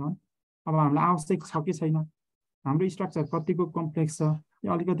depending on. अब हामीलाई आवश्यक छ कि छैन, हाम्रो स्ट्रक्चर कतिको कम्प्लेक्स छ,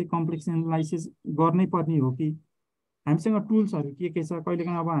 यो अलिकति कम्प्लेक्स एनालाइसिस गर्नै पर्ने हो कि, हामीसँग टुल्सहरू के छ,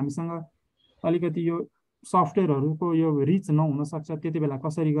 कहिलेकाहीँ अब हामीसँग अलिकति यो सफ्टवेयरहरूको यो रिच नहुन सक्छ, त्यति बेला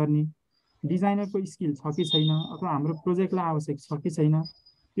कसरी गर्ने, डिजाइनरको स्किल छ कि छैन, अथवा हाम्रो प्रोजेक्टलाई आवश्यक छ कि छैन,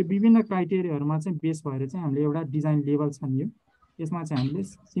 यो विभिन्न क्राइटेरियाहरूमा चाहिँ बेस भएर चाहिँ हामीले एउटा डिजाइन लेभल छानियो। यसमा चाहिँ हामीले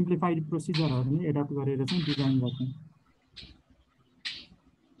सिम्प्लिफाइड प्रोसिजरहरू नै एडप्ट गरेर चाहिँ डिजाइन गर्छौँ।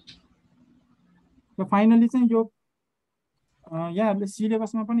 र फाइनली चाहिँ यो यहाँहरूले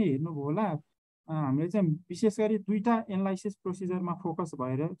सिलेबसमा पनि हेर्नुभयो होला, हामीले चाहिँ विशेष गरी दुईटा एनालाइसिस प्रोसिजरमा फोकस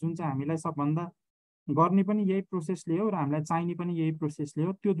भएर जुन चाहिँ हामीलाई सबभन्दा गर्ने पनि यही प्रोसेसले हो र हामीलाई चाहिने पनि यही प्रोसेसले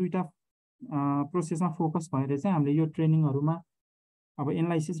हो, त्यो दुईटा प्रोसेसमा फोकस भएर चाहिँ हामीले यो ट्रेनिङहरूमा अब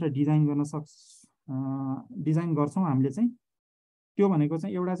एनालाइसिस र डिजाइन गर्न डिजाइन गर्छौँ हामीले चाहिँ। त्यो भनेको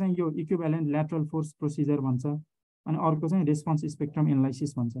चाहिँ एउटा चाहिँ यो इक्विभ्यालेन्ट ल्याटरल फोर्स प्रोसिजर भन्छ, अनि अर्को चाहिँ रेस्पोन्स स्पेक्ट्रम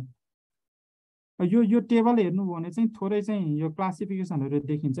एनालाइसिस भन्छ। यो टेबल हेर्नुभयो भने चाहिँ थोरै चाहिँ यो क्लासिफिकेसनहरू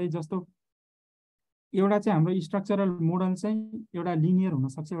देखिन्छ है। जस्तो एउटा चाहिँ हाम्रो स्ट्रक्चरल मोडल चाहिँ एउटा लिनियर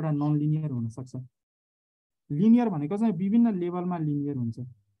हुनसक्छ, एउटा नन लिनियर हुनसक्छ। लिनियर भनेको चाहिँ विभिन्न लेभलमा लिनियर हुन्छ,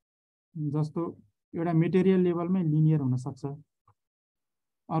 जस्तो एउटा मेटेरियल लेभलमै लिनियर हुनसक्छ,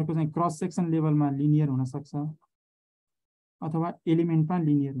 अर्को चाहिँ क्रस सेक्सन लेभलमा लिनियर हुनसक्छ, अथवा एलिमेन्टमा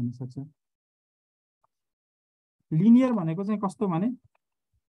लिनियर हुनसक्छ। लिनियर भनेको चाहिँ कस्तो भने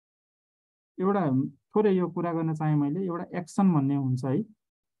एउटा थोरै यो कुरा गर्न चाहे मैले, एउटा एक्सन भन्ने हुन्छ है,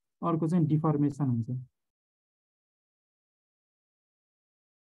 अर्को चाहिँ डिफर्मेसन हुन्छ।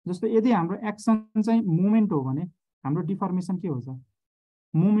 जस्तो यदि हाम्रो एक्सन चाहिँ मुभमेन्ट हो भने हाम्रो डिफर्मेसन के हुन्छ,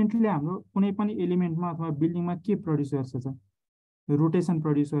 मुभमेन्टले हाम्रो कुनै पनि एलिमेन्टमा अथवा बिल्डिङमा के प्रड्युस गर्छ, रोटेसन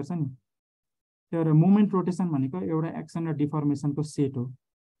प्रड्युस गर्छ नि। त्यो भएर मुभमेन्ट रोटेसन भनेको एउटा एक्सन र डिफर्मेसनको सेट हो।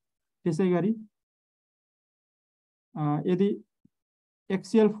 त्यसै गरी यदि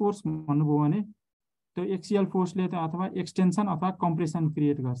एक्सियल फोर्स भन्नुभयो भने त्यो एक्सियल फोर्सले त अथवा एक्सटेन्सन अथवा कम्प्रेसन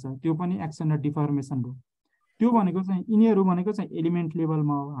क्रिएट गर्छ, त्यो पनि एक्सन र डिफर्मेसन हो। त्यो भनेको चाहिँ यिनीहरू भनेको चाहिँ एलिमेन्ट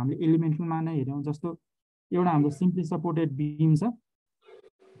लेभलमा हो, हामीले एलिमेन्टमा नै हेऱ्यौँ। जस्तो एउटा हाम्रो सिम्पली सपोर्टेड बिम छ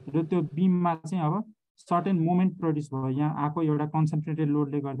र त्यो बिममा चाहिँ अब सर्टेन मोमेन्ट प्रड्युस भयो, यहाँ आएको एउटा कन्सन्ट्रेटेड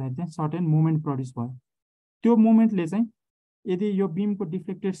लोडले गर्दाखेरि चाहिँ सर्टेन मोमेन्ट प्रड्युस भयो। त्यो मोमेन्टले चाहिँ यदि यो बिमको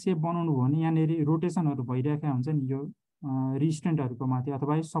डिफ्लेक्टेड सेप बनाउनु भयो भने यहाँनिर रोटेसनहरू भइरहेका हुन्छ नि यो रिस्टेन्टहरूको माथि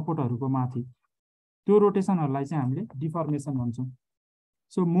अथवा सपोर्टहरूको माथि, त्यो रोटेसनहरूलाई चाहिँ हामीले डिफर्मेसन भन्छौँ।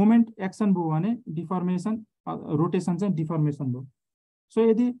 सो मोमेन्ट एक्सन भयो भने डिफर्मेसन रोटेसन चाहिँ डिफर्मेसन भयो। सो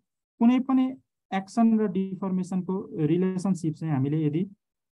यदि कुनै पनि एक्सन र डिफर्मेसनको रिलेसनसिप चाहिँ हामीले यदि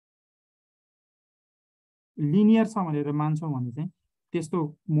लिनियर छ भनेर मान्छौँ भने चाहिँ त्यस्तो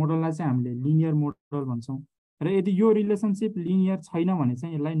मोडललाई चाहिँ हामीले लिनियर मोडल भन्छौँ, र यदि यो रिलेसनसिप लिनियर छैन भने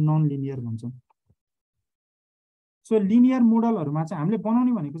चाहिँ यसलाई नन लिनियर भन्छौँ। सो लिनियर मोडलहरूमा चाहिँ हामीले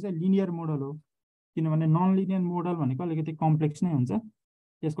बनाउने भनेको चाहिँ लिनियर मोडल हो, किनभने नन लिनियर मोडल भनेको अलिकति कम्प्लेक्स नै हुन्छ,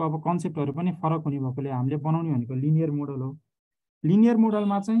 त्यसको अब कन्सेप्टहरू पनि फरक हुने भएकोले हामीले बनाउने भनेको लिनियर मोडल हो। लिनियर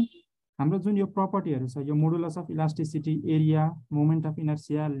मोडलमा चाहिँ हाम्रो जुन यो प्रपर्टीहरू छ, यो modulus of elasticity, area, moment of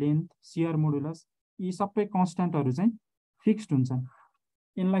inertia, length, share modulus, यी सबै कन्स्ट्यान्टहरू चाहिँ फिक्स्ड हुन्छन्,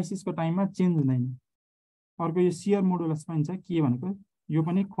 एनालाइसिसको टाइममा चेन्ज हुँदैन। अर्को यो सियर मोडुलस पनि छ, के भनेको यो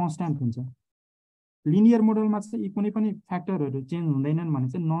पनि कन्स्ट्यान्ट हुन्छ। लिनियर मोडलमा चाहिँ यी कुनै पनि फ्याक्टरहरू चेन्ज हुँदैनन् भने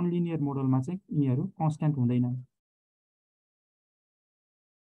चाहिँ नन लिनियर मोडलमा चाहिँ यिनीहरू कन्स्ट्यान्ट हुँदैनन्।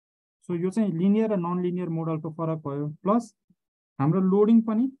 सो यो चाहिँ लिनियर र नन लिनियर मोडलको फरक भयो। प्लस हाम्रो लोडिङ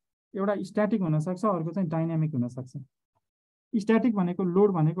पनि एउटा स्ट्याटिक हुनसक्छ, अर्को चाहिँ डाइनामिक हुनसक्छ। स्ट्याटिक भनेको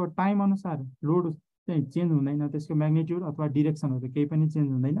लोड भनेको टाइम अनुसार लोड चाहिँ चेन्ज हुँदैन, त्यसको म्याग्निट्युड अथवा डिरेक्सनहरू केही पनि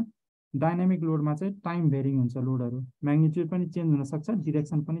चेन्ज हुँदैन। डाइनामिक लोडमा चाहिँ टाइम भेरिङ हुन्छ, लोडहरू म्याग्निट्युड पनि चेन्ज हुनसक्छ,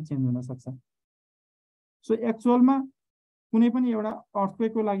 डिरेक्सन पनि चेन्ज हुनसक्छ। सो एक्चुअलमा कुनै पनि एउटा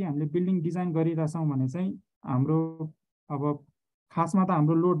अर्थक्वेकको लागि हामीले बिल्डिङ डिजाइन गरिरहेछौँ भने चाहिँ हाम्रो अब खासमा त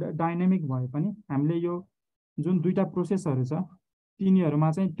हाम्रो लोड डाइनामिक भए पनि हामीले यो जुन दुईटा प्रोसेसहरू छ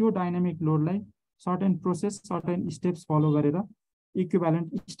तिनीहरूमा चाहिँ त्यो dynamic लोडलाई certain process certain steps follow गरेर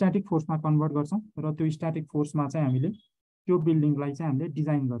इक्विभ्यालेन्ट स्ट्याटिक फोर्समा कन्भर्ट गर्छौँ, र त्यो स्ट्याटिक फोर्समा चाहिँ हामीले त्यो बिल्डिङलाई चाहिँ हामीले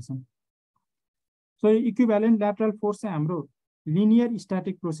डिजाइन गर्छौँ। सो यो इक्विभ्यालेन्ट ल्याटरल फोर्स चाहिँ हाम्रो लिनियर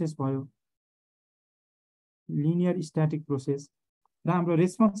स्ट्याटिक प्रोसेस भयो, लिनियर स्ट्याटिक प्रोसेस, र हाम्रो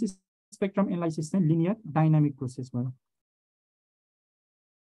रेस्पोन्स स्पेक्ट्रम एनालाइसिस चाहिँ लिनियर डाइनामिक प्रोसेस भयो,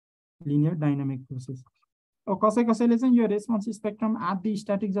 लिनियर डाइनामिक प्रोसेस। अब कसैले चाहिँ यो रेस्पोन्स स्पेक्ट्रम आधी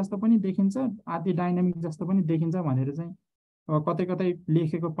स्ट्याटिक जस्तो पनि देखिन्छ, आधी डाइनामिक जस्तो पनि देखिन्छ भनेर चाहिँ कतै कतै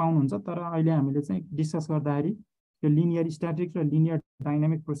लेखेको पाउनुहुन्छ, तर अहिले हामीले चाहिँ डिस्कस गर्दाखेरि यो लिनियर स्ट्याटिक र लिनियर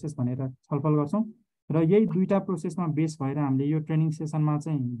डाइनामिक प्रोसेस भनेर छलफल गर्छौँ र यही दुईटा प्रोसेसमा बेस भएर हामीले यो ट्रेनिङ सेसनमा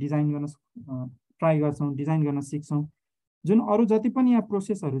चाहिँ डिजाइन गर्न ट्राई गर्छौँ, डिजाइन गर्न सिक्छौँ। जुन अरू जति पनि यहाँ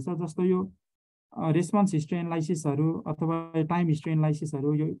प्रोसेसहरू छ जस्तो यो रेस्पोन्स हिस्ट्री एनालाइसिसहरू अथवा टाइम हिस्ट्री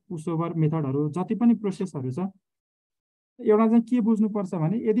एनालाइसिसहरू, यो पुसओभर मेथडहरू जति पनि प्रोसेसहरू छ, एउटा चाहिँ के बुझ्नुपर्छ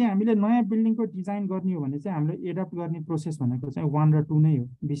भने यदि हामीले नयाँ बिल्डिङको डिजाइन गर्ने हो भने चाहिँ हामीले एडप्ट गर्ने प्रोसेस भनेको चाहिँ 1 र 2 नै हो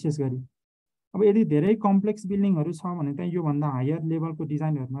विशेष गरी। अब यदि धेरै कम्प्लेक्स बिल्डिङहरू छ भने चाहिँ योभन्दा हायर लेभलको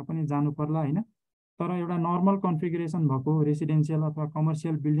डिजाइनहरूमा पनि जानु पर्ला होइन। तर एउटा नर्मल कन्फिगरेसन भएको रेसिडेन्सियल अथवा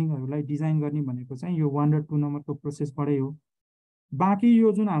कमर्सियल बिल्डिङहरूलाई डिजाइन गर्ने भनेको चाहिँ यो 1 र 2 नम्बरको प्रोसेसबाटै हो। बाँकी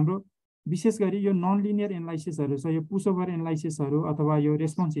यो जुन हाम्रो विशेष गरी यो नन लिनियर एनालाइसिसहरू छ, यो पुसओभर एनालाइसिसहरू अथवा यो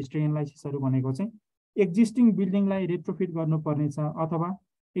रेस्पोन्स हिस्ट्री एनालाइसिसहरू भनेको चाहिँ एक्जिस्टिङ बिल्डिङलाई रेट्रोफिट गर्नुपर्ने छ अथवा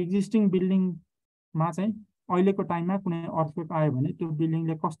एक्जिस्टिङ बिल्डिङमा चाहिँ अहिलेको टाइममा कुनै अर्थक्वेक आयो भने त्यो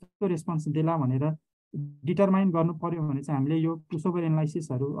बिल्डिङले कस्तो रेस्पोन्स देला भनेर डिटरमाइन गर्नु पर्यो भने चाहिँ हामीले यो पुसओभर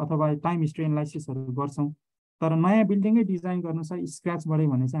एनालाइसिसहरू अथवा टाइम हिस्ट्री एनालाइसिसहरू गर्छौँ। तर नयाँ बिल्डिङै डिजाइन गर्नु छ स्क्रैचबाटै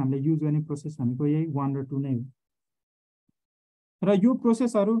भने चाहिँ हामीले युज गर्ने प्रोसेस भनेको यही 1 र 2 नै हो। र यो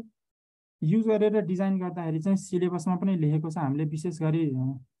प्रोसेसहरू युज गरेर डिजाइन गर्दाखेरि चाहिँ सिलेबसमा पनि लेखेको छ, हामीले विशेष गरी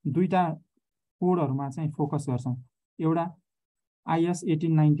दुईटा कोडहरूमा चाहिँ फोकस गर्छौँ। एउटा IS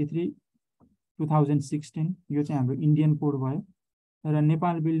 1893/2016 यो चाहिँ हाम्रो इन्डियन कोड भयो र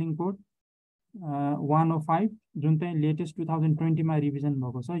नेपाल बिल्डिङ कोड 105 जुन चाहिँ लेटेस्ट 2020मा रिभिजन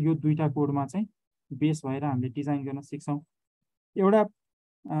भएको छ। यो दुईटा कोडमा चाहिँ बेस भएर हामीले डिजाइन गर्न सिक्छौँ। एउटा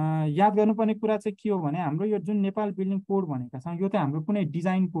याद गर्नुपर्ने कुरा चाहिँ के हो भने हाम्रो यो जुन नेपाल बिल्डिङ कोड भनेका छौँ यो चाहिँ हाम्रो कुनै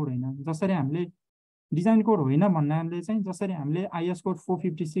डिजाइन कोड होइन। जसरी हामीले डिजाइन कोड होइन भन्नाले चाहिँ जसरी हामीले IS कोड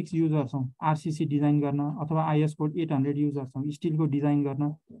 456 युज गर्छौँ RCC डिजाइन गर्न अथवा IS कोड 800 युज गर्छौँ स्टिलको डिजाइन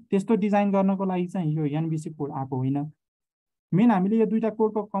गर्न, त्यस्तो डिजाइन गर्नको लागि चाहिँ यो NBC कोड आएको होइन। मेन हामीले यो दुईटा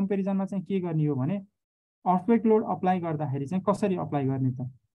कोडको कम्पेरिजनमा चाहिँ के गर्ने हो भने अर्थक्वेक लोड अप्लाई गर्दाखेरि चाहिँ कसरी अप्लाई गर्ने त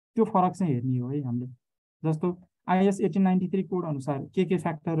त्यो फरक चाहिँ हेर्ने हो है हामीले। जस्तो IS 1893 कोड अनुसार के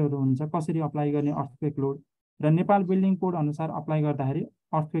फ्याक्टरहरू हुन्छ, कसरी अप्लाई गर्ने अर्थक्वेक लोड, र नेपाल बिल्डिङ कोड अनुसार अप्लाई गर्दाखेरि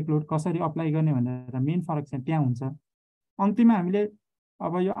अर्थक्वेक लोड कसरी अप्लाई गर्ने भनेर मेन फरक चाहिँ त्यहाँ हुन्छ। अन्तिममा हामीले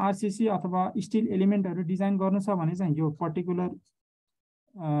अब यो RCC अथवा स्टिल एलिमेन्टहरू डिजाइन गर्नु छ भने चाहिँ यो पर्टिकुलर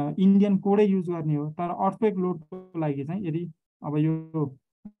इन्डियन कोडै युज गर्ने हो। तर अर्थक्वेक लोडको लागि चाहिँ यदि अब यो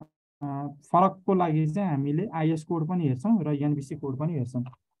फरकको लागि चाहिँ हामीले IS कोड पनि हेर्छौँ र NBC कोड पनि हेर्छौँ।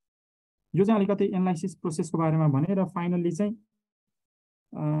 यो चाहिँ अलिकति एनालाइसिस प्रोसेसको बारेमा भने र फाइनल्ली चाहिँ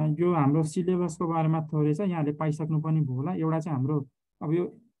यो हाम्रो सिलेबसको बारेमा थोरै छ, यहाँले पाइसक्नु पनि भयो होला। एउटा चाहिँ हाम्रो अब यो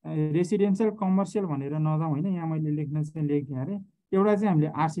रेसिडेन्सियल कमर्सियल भनेर नजाउँ होइन, यहाँ मैले लेख्न चाहिँ लेखेँ अरे। एउटा चाहिँ हामीले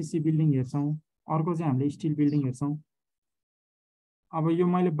RCC बिल्डिङ हेर्छौँ, अर्को चाहिँ हामीले स्टिल बिल्डिङ हेर्छौँ। अब यो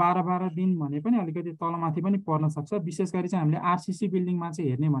मैले 12 दिन भने पनि अलिकति तलमाथि पनि पर्न सक्छ। विशेष गरी चाहिँ हामीले RCC बिल्डिङमा चाहिँ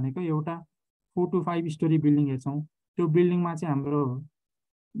हेर्ने भनेको एउटा 4 to 5 स्टोरी बिल्डिङ हेर्छौँ। त्यो बिल्डिङमा चाहिँ हाम्रो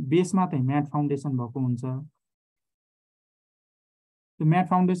बेसमा चाहिँ म्याट फाउन्डेसन भएको हुन्छ। त्यो म्याट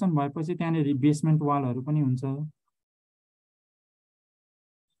फाउन्डेसन भएपछि त्यहाँनिर बेसमेन्ट वालहरू पनि हुन्छ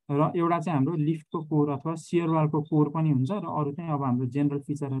र एउटा चाहिँ हाम्रो लिफ्टको कोर अथवा सियर वालको कोर पनि हुन्छ र अरू चाहिँ अब हाम्रो जेनरल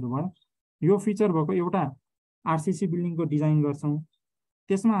फिचरहरू भयो। यो फिचर भएको एउटा RCC बिल्डिङको डिजाइन गर्छौँ।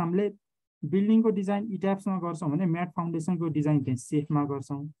 त्यसमा हामीले बिल्डिङको डिजाइन इट्याब्समा गर्छौँ भने म्याट फाउन्डेसनको डिजाइन चाहिँ सेफमा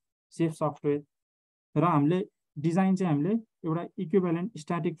गर्छौँ, सेफ सफ्टवेयर। र हामीले डिजाइन चाहिँ हामीले एउटा इक्विभ्यालेन्ट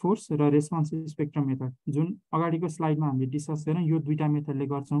स्ट्याटिक फोर्स र रेस्पोन्स स्पेक्ट्रम मेथड जुन अगाडिको स्लाइडमा हामीले डिस्कस गरेँ यो दुईटा मेथडले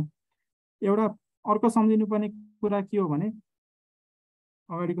गर्छौँ। एउटा अर्को सम्झिनुपर्ने कुरा के हो भने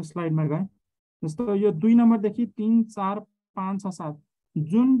अगाडिको स्लाइडमा गए जस्तो यो 2 नम्बरदेखि 3, 4, 5, 6, 7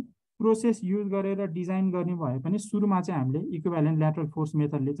 जुन प्रोसेस युज गरेर डिजाइन गर्ने भए पनि सुरुमा चाहिँ हामीले इक्विभ्यालेन्ट ल्याटरल फोर्स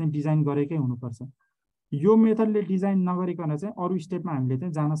मेथडले चाहिँ डिजाइन गरेकै हुनुपर्छ। यो मेथडले डिजाइन नगरिकन चाहिँ अरू स्टेपमा हामीले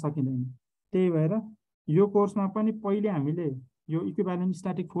चाहिँ जान सकिँदैन। त्यही भएर यो कोर्समा पनि पहिले हामीले यो इक्विभ्यालेन्ट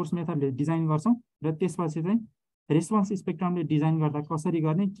स्ट्याटिक फोर्स मेथडले डिजाइन गर्छौँ र त्यसपछि चाहिँ रेस्पोन्स स्पेक्ट्रमले डिजाइन गर्दा कसरी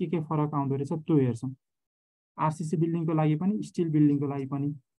गर्ने, के फरक आउँदो रहेछ त्यो हेर्छौँ। RCC बिल्डिङको लागि पनि स्टिल बिल्डिङको लागि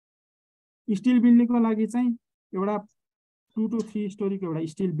पनि। स्टिल बिल्डिङको लागि चाहिँ एउटा 2 to 3 स्टोरीको एउटा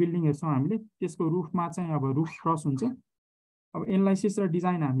स्टिल बिल्डिङ हेर्छौँ हामीले। त्यसको रुफमा चाहिँ अब रुफ क्रस हुन्छ। अब एनालाइसिस र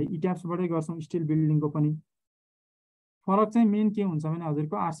डिजाइन हामीले इट्याब्सबाटै गर्छौँ स्टिल बिल्डिङको पनि। फरक चाहिँ मेन के हुन्छ भने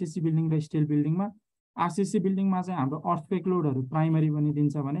हजुरको RCC बिल्डिङ र स्टिल बिल्डिङमा RCC बिल्डिङमा चाहिँ हाम्रो अर्थक्वेक लोडहरू प्राइमरी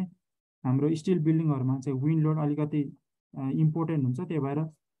बनिदिन्छ भने हाम्रो स्टिल बिल्डिङहरूमा चाहिँ विन्ड लोड अलिकति इम्पोर्टेन्ट हुन्छ। त्यही भएर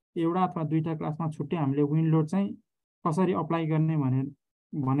एउटा अथवा दुईटा क्लासमा छुट्टै हामीले विन्ड लोड चाहिँ कसरी अप्लाई गर्ने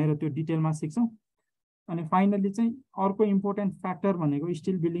भनेर त्यो डिटेलमा सिक्छौँ। अनि फाइनली चाहिँ अर्को इम्पोर्टेन्ट फ्याक्टर भनेको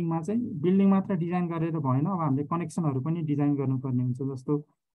स्टिल बिल्डिङमा चाहिँ बिल्डिङ मात्र डिजाइन गरेर भएन, अब हामीले कनेक्सनहरू पनि डिजाइन गर्नुपर्ने हुन्छ। जस्तो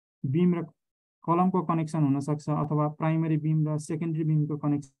बिम र कलमको कनेक्सन हुनसक्छ अथवा प्राइमरी बिम र सेकेन्डरी बिमको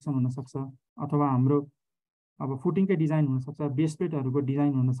कनेक्सन हुनसक्छ अथवा हाम्रो अब फुटिङकै डिजाइन हुनसक्छ, बेस प्लेटहरूको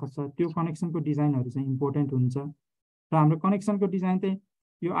डिजाइन हुनसक्छ, त्यो कनेक्सनको डिजाइनहरू चाहिँ इम्पोर्टेन्ट हुन्छ। र हाम्रो कनेक्सनको डिजाइन चाहिँ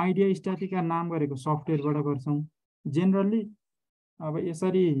यो आइडिया स्ट्याटिका नाम गरेको सफ्टवेयरबाट गर्छौँ। जेनरली अब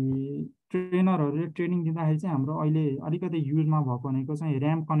यसरी ट्रेनरहरूले ट्रेनिङ दिँदाखेरि चाहिँ हाम्रो अहिले अलिकति युजमा भएको भनेको चाहिँ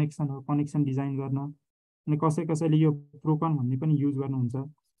ऱ्याम कनेक्सन हो, कनेक्सन डिजाइन गर्न। अनि कसैले यो प्रोकन भन्ने पनि युज गर्नुहुन्छ।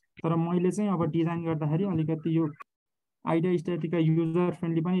 तर मैले चाहिँ अब डिजाइन गर्दाखेरि अलिकति यो आइडिया स्ट्याटिका युजर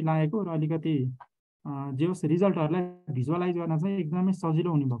फ्रेन्डली पनि लागेको र अलिकति जे होस् रिजल्टहरूलाई भिजुअलाइज गर्न चाहिँ एकदमै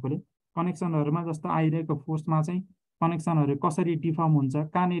सजिलो हुने भएकोले कनेक्सनहरूमा जस्तो आइरहेको फोर्समा चाहिँ कनेक्सनहरू कसरी डिफर्म हुन्छ,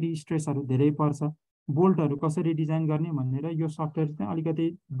 कहाँनिर स्ट्रेसहरू धेरै पर्छ, बोल्टहरू कसरी डिजाइन गर्ने भनेर यो सफ्टवेयर चाहिँ अलिकति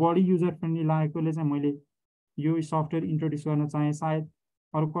बढी युजर फ्रेन्डली लागेकोले चाहिँ मैले यो सफ्टवेयर इन्ट्रोड्युस गर्न चाहेँ। सायद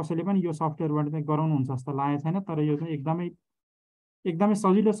अरू कसैले पनि यो सफ्टवेयरबाट चाहिँ गराउनुहुन्छ जस्तो लागेको छैन, तर यो चाहिँ एकदमै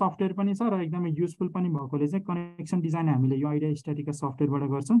सजिलो सफ्टवेयर पनि छ र एकदमै युजफुल पनि भएकोले चाहिँ कनेक्सन डिजाइन हामीले यो आइडिया स्ट्याटिका सफ्टवेयरबाट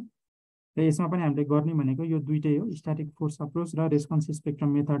गर्छौँ। र यसमा पनि हामीले गर्ने भनेको यो दुइटै हो, स्ट्याटिक फोर्स अप्रोच र रेस्पोन्स स्पेक्ट्रम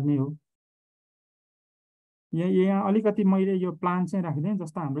मेथड नै हो। यहाँ अलिकति मैले यो प्लान चाहिँ राखिदिएँ।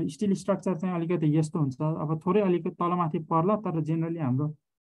 जस्तो हाम्रो स्टिल स्ट्रक्चर चाहिँ अलिकति यस्तो हुन्छ, अब थोरै अलिकति तलमाथि पर्ला, तर जेनरली हाम्रो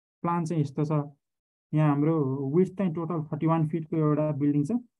प्लान चाहिँ यस्तो छ। यहाँ हाम्रो विड्थ चाहिँ टोटल 31 फिटको एउटा बिल्डिङ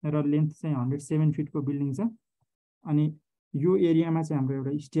छ र लेन्थ चाहिँ 107 फिटको बिल्डिङ छ। अनि यो एरियामा चाहिँ हाम्रो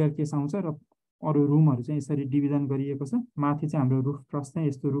एउटा स्टेयर केस आउँछ र अरू रुमहरू चाहिँ यसरी डिभिजन गरिएको छ। माथि चाहिँ हाम्रो रुफ ट्रस चाहिँ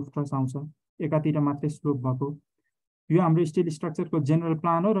यस्तो रुफ ट्रस आउँछ, एकातिर मात्रै स्लोप भएको। यो हाम्रो स्टिल स्ट्रक्चरको जेनरल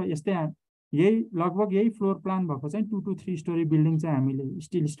प्लान हो र यस्तै लगभग यही फ्लोर प्लान भएको चाहिँ 2 to 3 स्टोरी बिल्डिङ चाहिँ हामीले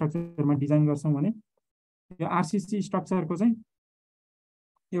स्टिल स्ट्रक्चरमा डिजाइन गर्छौँ भने यो आरसिसी स्ट्रक्चरको चाहिँ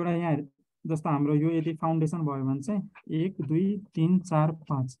एउटा यहाँ जस्तो हाम्रो यो यदि फाउन्डेसन भयो भने चाहिँ 1 2 3 4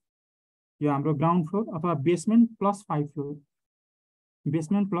 5 यो हाम्रो ग्राउन्ड फ्लोर अथवा basement plus 5 floor,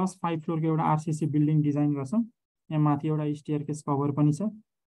 basement plus 5 फ्लोरको एउटा आरसिसी बिल्डिङ डिजाइन गर्छौँ। यहाँ माथि एउटा स्टेयर केस कभर पनि छ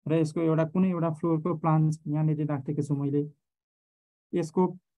र यसको एउटा कुनै एउटा फ्लोरको प्लान यहाँनिर राखेको छु मैले। यसको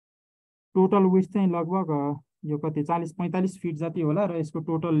टोटल विड्थ चाहिँ लगभग यो कति 40-45 फिट जति होला र यसको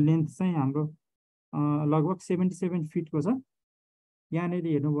टोटल लेन्थ चाहिँ हाम्रो लगभग 77 फिटको छ। यहाँनिर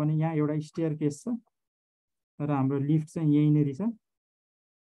हेर्नुभयो भने यहाँ एउटा स्टेयर केस छ र हाम्रो लिफ्ट चाहिँ यहीँनिर छ।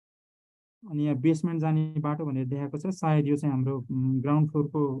 अनि यहाँ बेसमेन्ट जाने बाटो भनेर देखाएको छ, सायद यो चाहिँ हाम्रो ग्राउन्ड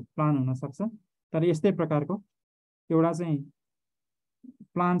फ्लोरको प्लान हुनसक्छ। तर यस्तै प्रकारको एउटा चाहिँ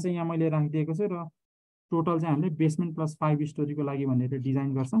प्लान चाहिँ यहाँ मैले राखिदिएको छु र टोटल चाहिँ हामीले बेसमेन्ट प्लस 5 स्टोरीको लागि भनेर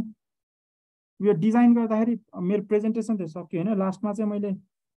डिजाइन गर्छौँ। यो डिजाइन गर्दाखेरि मेरो प्रेजेन्टेसन त सक्यो होइन, लास्टमा चाहिँ मैले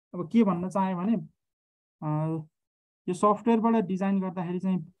अब के भन्न चाहेँ भने यो सफ्टवेयरबाट डिजाइन गर्दाखेरि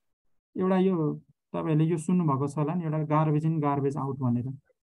चाहिँ एउटा यो तपाईँहरूले यो सुन्नुभएको छ होला नि, एउटा गार्बेज इन गार्बेज आउट भनेर।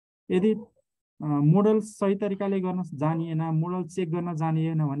 यदि मोडल सही तरिकाले गर्न जानिएन, मोडल चेक गर्न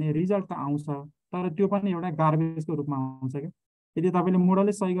जानिएन भने रिजल्ट त आउँछ, तर त्यो पनि एउटा गार्बेजको रूपमा आउँछ क्या। यदि तपाईँले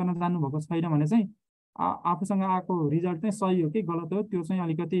मोडलै सही गर्न जान्नुभएको छैन भने चाहिँ आफूसँग आएको रिजल्ट चाहिँ सही हो कि गलत हो त्यो चाहिँ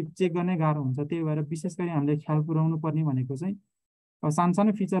अलिकति चेक गर्नै गाह्रो हुन्छ। त्यही भएर विशेष गरी हामीले ख्याल पुर्याउनु पर्ने भनेको चाहिँ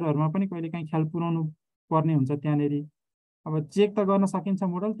सानसानो फिचरहरूमा पनि कहिलेकाहीँ ख्याल पुर्याउनु पर्ने हुन्छ त्यहाँनिर। अब चेक त गर्न सकिन्छ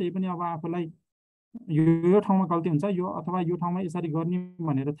मोडल, त्यही पनि अब आफूलाई यो ठाउँमा गल्ती हुन्छ यो अथवा यो ठाउँमा यसरी गर्ने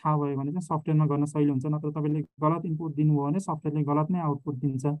भनेर थाहा भयो भने चाहिँ सफ्टवेयरमा गर्न सजिलो हुन्छ। नत्र तपाईँले गलत इनपुट दिनुभयो भने सफ्टवेयरले गलत नै आउटपुट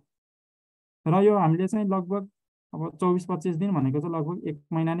दिन्छ। र यो हामीले चाहिँ लगभग अब 24-25 दिन भनेको चाहिँ लगभग 1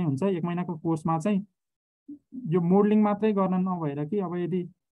 महिना नै हुन्छ। 1 महिनाको कोर्समा चाहिँ यो मोडलिङ मात्रै गर्न नभएर कि अब यदि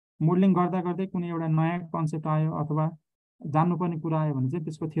मोडलिङ गर्दा गर्दै कुनै एउटा नयाँ कन्सेप्ट आयो अथवा जान्नुपर्ने कुरा आयो भने चाहिँ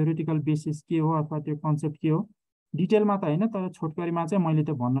त्यसको थ्योरिटिकल बेसिस के हो अथवा त्यो कन्सेप्ट के हो डिटेलमा त होइन, तर छोटकरीमा चाहिँ मैले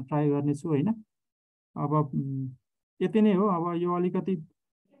त्यो भन्न ट्राई गर्नेछु होइन। अब यति नै हो। अब यो अलिकति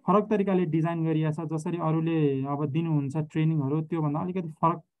फरक तरिकाले डिजाइन गरिएको छ, जसरी अरूले अब दिनुहुन्छ ट्रेनिङहरू त्योभन्दा अलिकति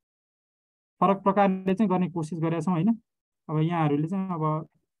फरक प्रकारले चाहिँ गर्ने कोसिस गरेका छौँ होइन। अब यहाँहरूले चाहिँ अब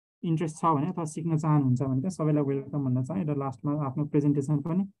इन्ट्रेस्ट छ भने अथवा सिक्न चाहनुहुन्छ भने चाहिँ सबैलाई वेलकम भन्न चाहेँ र लास्टमा आफ्नो प्रेजेन्टेसन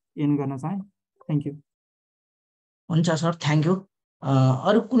पनि एन्ड गर्न चाहेँ। Thank you. हुन्छ सर, थ्याङ्क यू।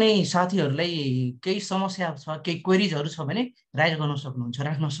 अरू कुनै साथीहरूलाई केही समस्या छ, केही क्वेरिजहरू छ भने राइज गर्न सक्नुहुन्छ,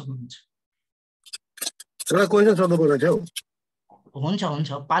 राख्न सक्नुहुन्छ। एउटा क्वेसन सोध्नुपर्ने थियो। हुन्छ हुन्छ,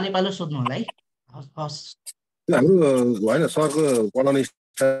 पाले पालो सोध्नु होला है। हस्, हाम्रो होइन सरको पढाउने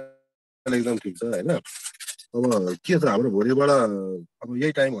स्टाइल एकदम ठिक छ होइन। अब के छ हाम्रो भोलिबाट अब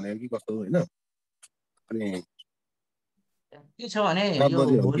यही टाइम हुने कि कस्तो होइन। अनि के छ भने यो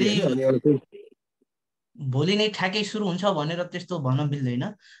भोलि नै ठ्याक्कै सुरु हुन्छ भनेर त्यस्तो भन्न मिल्दैन।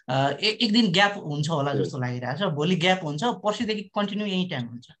 एक दिन ग्याप हुन्छ होला जस्तो लागिरहेको छ। भोलि ग्याप हुन्छ, पर्सिदेखि कन्टिन्यू यही टाइम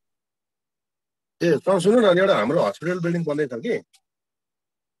हुन्छ। ए सर सुन्नु न, एउटा हाम्रो हस्पिटल बिल्डिङ बन्दैछ कि।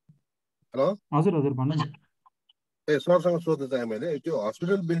 हेलो हजुर हजुर भन्नु। ए सरसँग सोध्न चाहेँ मैले, त्यो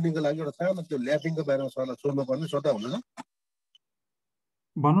हस्पिटल बिल्डिङको लागि एउटा सानो त्यो ल्यापिङको बारेमा सरलाई सोध्नु पर्ने, सोध्दा हुन्छ त?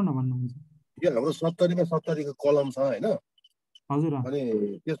 भन्नु न, भन्नुहुन्छ। यो हाम्रो 70 मा 70 को कलम छ हैन हजुर अनि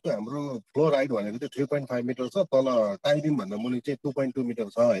त्यसको हाम्रो फ्लोर हाइट भनेको चाहिँ 3.5 मिटर छ तल टाइबिङ भन्दा मुनि चाहिँ 2.2 मिटर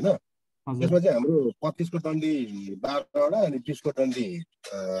छ हैन हजुर त्यसमा चाहिँ हाम्रो 25 को डन्डी 12 वटा अनि 20 को डन्डी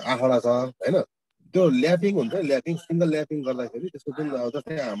 8 वटा छ हैन त्यो ल्यापिङ हुन्छ ल्यापिङ सिंगल ल्यापिङ गर्दाखेरि त्यसको जुन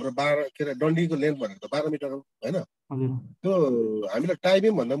जस्तै हाम्रो 12 के अरे डन्डीको लेन्थ भनेको 12 मिटर हो हैन हजुर त्यो हामीले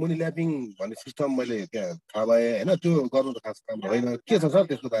टाइबिङ भन्दा मुनि ल्यापिङ भन्ने सिस्टम मैले त्यहाँ थाहा भए हैन त्यो गर्नु त खास काम होइन के छ सर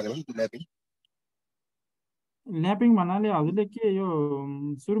त्यसको बारेमा त्यो ल्यापिङ ल्यापिङ भन्नाले हजुरले के यो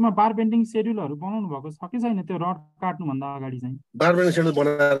सुरुमा बार बेन्डिङ सेड्युलहरू बनाउनु भएको छ कि छैन त्यो रड काट्नुभन्दा अगाडि चाहिँ बार बेन्डिङ सेड्युल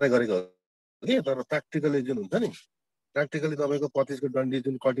बनाएर गरेको हो कि तर प्र्याक्टिकली जुन हुन्छ नि प्र्याक्टिकली तपाईँको 25 को डन्डी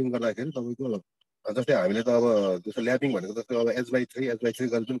जुन कटिङ गर्दाखेरि तपाईँको जस्तै हामीले त अब जस्तो ल्यापिङ भनेको जस्तै अब h/3 h/3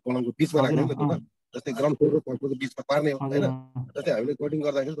 गरेर जुन कलमको बिचमा राख्ने नि त जस्तै ग्राउन्ड फ्लोर र फर्स्ट फ्लोरको बिचमा पार्ने हो हैन जस्तै हामीले कटिङ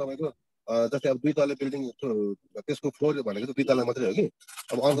गर्दाखेरि तपाईँको जस्तै अब 2 तले बिल्डिङ त्यसको फ्लोर भनेको त 2 तला मात्रै हो कि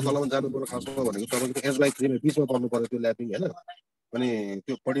अब अर्को तलामा जानु पर्यो खासमा भनेको तपाईँको h/3 मा बिचमा पर्नु पर्यो त्यो ल्यापिङ हैन अनि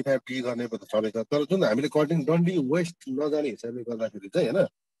त्यो 45 डिग्री गर्ने छँदैछ तर जुन हामीले कटिङ डन्डी वेस्ट नजाने हिसाबले गर्दाखेरि चाहिँ हैन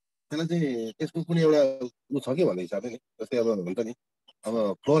त्यसलाई चाहिँ त्यसको कुनै एउटा उ छ कि भन्ने हिसाबले नि जस्तै अब हुन्छ नि अब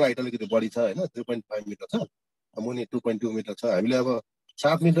फ्लोर हाइट अलिकति बढी छ हैन 3.5 मिटर छ मुनि 2.2 मिटर छ हामीले अब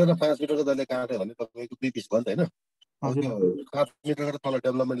 7 मिटर र 5 मिटरको दरले काट्यो भने तपाईँको 2 पिस भयो नि त हैन अब त्यो 7 मिटरको तल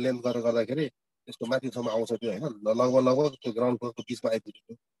डेभलपमेन्ट लेन्थ गरेर गर्दाखेरि त्यसको माथिसम्म आउँछ त्यो हैन लगभग त्यो ग्राउन्ड फ्लोरको बिचमा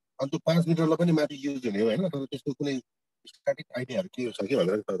आइपुग्यो अनि त्यो 5 मिटरलाई पनि माथि युज हुने हो हैन तर त्यसको कुनै स्ट्याटिक आइडियाहरू के छ कि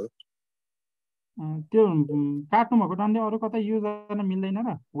भनेर सर त्यो काट्नु भएको डन्डी अरू कतै युज गर्न मिल्दैन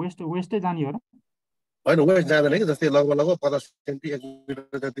र वेस्टै जाने हो र होइन वेस्ट जाँदैन कि जस्तै लगभग 50 सेन्टि 1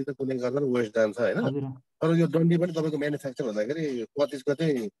 मिटर जति त कुनै गर्दा वेस्ट जान्छ हैन तर यो डन्डी पनि तपाईँको म्यानुफ्याक्चर भन्दाखेरि 25 को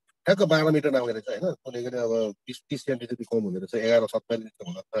चाहिँ ठ्याक्क 12 मिटर आउने रहेछ हैन कुनै पनि अब 20 सेन्टि जति कम हुने रहेछ 11-17 जति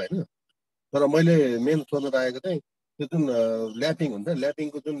हुन सक्छ हैन तर मैले मेन सोध्न आएको चाहिँ त्यो जुन ल्यापिङ हुन्छ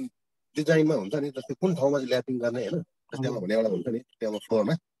ल्यापिङको जुन डिजाइनमा हुन्छ नि जस्तै कुन ठाउँमा चाहिँ ल्यापिङ गर्ने हैन जस्तै अब भने एउटा हुन्छ नि त्यो अब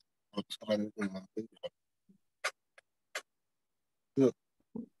फ्लोरमा त्यसको बारेमा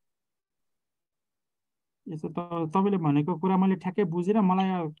यसो त तपाईँले भनेको कुरा मैले ठ्याक्कै बुझेर मलाई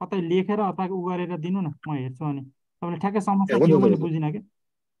कतै लेखेर अथवा उ गरेर दिनु न म हेर्छु अनि तपाईँले ठ्याक्कै समस्या के हो मैले बुझिनँ कि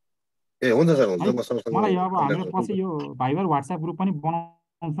ए हुन्छ सर हुन्छ मलाई अब हामीले पछि यो भाइबर व्हाट्सएप ग्रुप पनि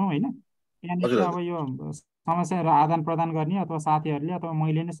बनाउँछौँ होइन त्यहाँनिर अब यो समस्याहरू आदान प्रदान गर्ने अथवा साथीहरूले अथवा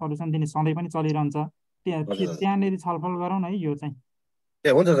मैले नै सल्युसन दिने सधैँ पनि चलिरहन्छ त्यहाँनिर छलफल गरौँ न है यो चाहिँ ए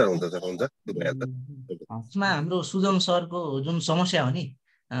हुन्छ सर हुन्छ यसमा हाम्रो सुजन सरको जुन समस्या हो नि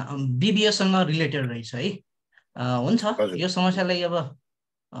बिबिएसँग रिलेटेड रहेछ है हुन्छ यो समस्यालाई अब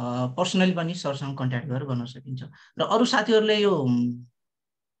पर्सनली पनि सरसँग कन्ट्याक्ट गरेर गर्न सकिन्छ र अरू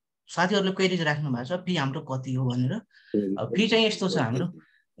साथीहरूले क्वेरिज राख्नु भएको छ फी हाम्रो कति हो भनेर फी चाहिँ यस्तो छ हाम्रो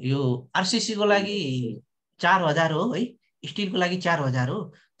यो आरसिसी को लागि 4000 हो है स्टिलको लागि 4000 हो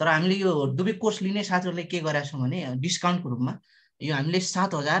तर हामीले यो दुवै कोर्स लिने साथीहरूले के गरेका छौँ भने डिस्काउन्टको रूपमा यो हामीले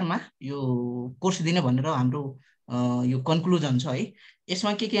 7000 मा यो कोर्स दिने भनेर हाम्रो यो कन्क्लुजन छ है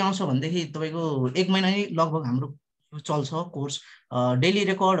यसमा के आउँछ भनेदेखि तपाईँको 1 महिना नै लगभग हाम्रो चल्छ कोर्स डेली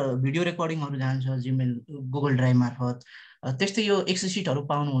रेकर्ड भिडियो रेकर्डिङहरू जान्छ जिमेल गुगल ड्राइभ मार्फत त्यस्तै यो एक्सेल सिटहरू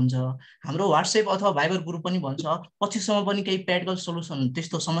पाउनुहुन्छ हाम्रो व्हाट्सएप अथवा भाइबर ग्रुप पनि भन्छ पछिसम्म पनि केही प्र्याक्टिकल सोलुसन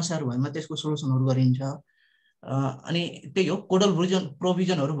त्यस्तो समस्याहरू भएमा त्यसको सोलुसनहरू गरिन्छ अनि त्यही हो कोडल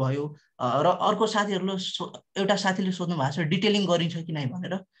प्रोभिजनहरू भयो र अर्को साथीहरूले एउटा साथीले सोध्नु भएको छ डिटेलिङ गरिन्छ कि नै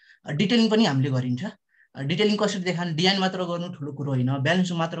भनेर डिटेलिङ पनि हामीले गरिन्छ डिटेलिङ कसरी देखाउने डिजाइन मात्र गर्नु ठुलो कुरो होइन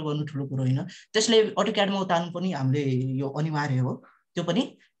ब्यालेन्स मात्र गर्नु ठुलो कुरो होइन त्यसले अटोक्याडमा उतार्नु पनि हामीले यो अनिवार्य हो त्यो पनि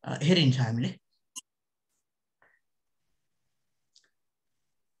हेरिन्छ हामीले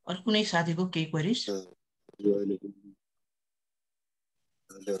अरू कुनै साथीको केही क्वेरिज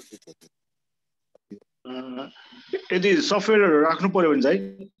यदि सफ्टवेयर राख्नु पर्यो भने चाहिँ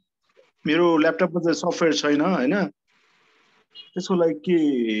मेरो ल्यापटपमा चाहिँ सफ्टवेयर छैन हैन त्यसको लागि के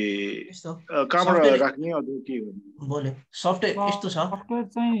कहाँबाट राख्ने अथवा के बोले सफ्टवेयर यस्तो छ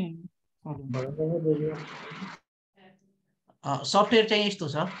सफ्टवेयर चाहिँ यस्तो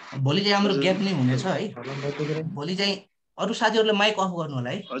छ भोलि चाहिँ हाम्रो ग्याप नै हुनेछ है भोलि चाहिँ अरू साथीहरूले माइक अफ गर्नु होला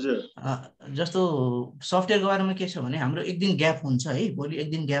है जस्तो सफ्टवेयरको बारेमा के छ भने हाम्रो एक दिन ग्याप हुन्छ है भोलि एक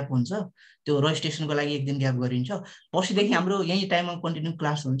दिन ग्याप हुन्छ त्यो रजिस्ट्रेसनको लागि एक दिन ग्याप गरिन्छ पर्सिदेखि हाम्रो यही टाइममा कन्टिन्यू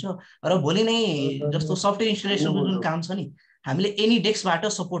क्लास हुन्छ र भोलि नै जस्तो सफ्टवेयर इन्स्टलेसनको जुन काम छ नि हामीले एनी डेस्कबाट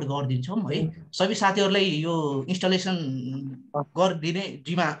सपोर्ट गरिदिन्छौँ है सबै साथीहरूलाई यो इन्स्टलेसन गरिदिने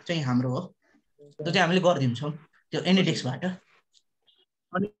जिम्मा चाहिँ हाम्रो हो त्यो चाहिँ हामीले गरिदिन्छौँ त्यो एनी डेस्कबाट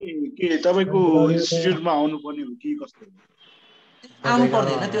अनि के तपाईको इन्स्टिट्युटमा आउनु पर्ने हो कि कस्तो आउनु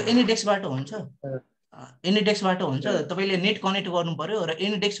पर्दैन त्यो एनी डेस्कबाट हुन्छ एनी डेस्कबाट हुन्छ तपाईले नेट कनेक्ट गर्नु पर्यो र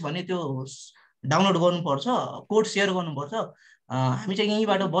एनी डेस्क भने त्यो डाउनलोड गर्नुपर्छ कोड सेयर गर्नुपर्छ हामी चाहिँ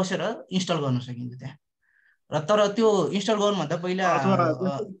यहीँबाट बसेर इन्स्टल गर्न सकिन्छ त्यहाँ। र तर त्यो इन्स्टल गर्नुभन्दा पहिला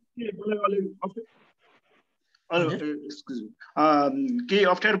केही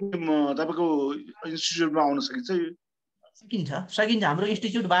अप्ठ्यारो तपाईँको इन्स्टिट्युटमा आउन सकिन्छ? सकिन्छ। हाम्रो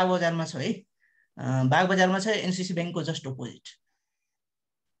इन्स्टिट्युट बागबजारमा छ है। बागबजारमा छ, एनसीसी ब्याङ्कको जस्ट अपोजिट।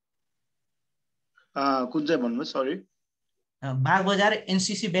 कुन चाहिँ भन्नु? सरी, बागबजार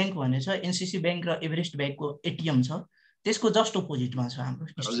एनसीसी ब्याङ्क भन्ने छ। एनसीसी ब्याङ्क र एभरेस्ट ब्याङ्कको एटिएम छ, त्यसको जस्ट अपोजिटमा छ हाम्रो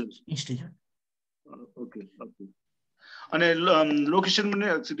इन्स्टिट्युट। Okay okay. अनि लोकेसन पनि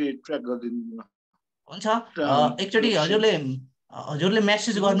एक्चुअली ट्र्याक गरिदिनु हुन्छ। एकचोटि हजुरले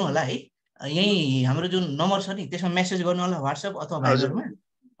मेसेज गर्नु होला है, यही हाम्रो जुन नम्बर छ नि त्यसमा मेसेज गर्नु होला, व्हाट्सएप अथवा भाइबरमा।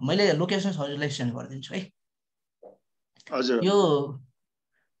 मैले लोकेसन हजुरलाई सेन्ड गरिदिन्छु है। हजुर। यो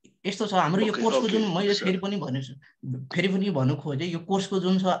यस्तो छ हाम्रो यो कोर्सको जुन मैले फेरि पनि भन्नु खोजेँ, यो कोर्सको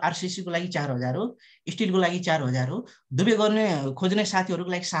जुन छ आरसीसी को लागि 4000 हो, स्टिलको लागि 4000 हो, दुवै गर्ने खोज्ने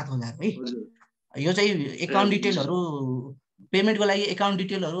साथीहरूको लागि 7000 है। यो चाहिँ एकाउन्ट डिटेलहरू, पेमेन्टको लागि एकाउन्ट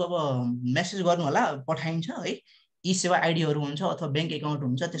डिटेलहरू अब मेसेज गर्नु होला, पठाइन्छ है। ई सेवा आइडीहरू हुन्छ अथवा ब्याङ्क एकाउन्ट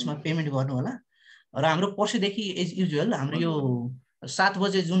हुन्छ, त्यसमा पेमेन्ट गर्नु होला। र हाम्रो पर्सिदेखि एज युजुअल हाम्रो यो 7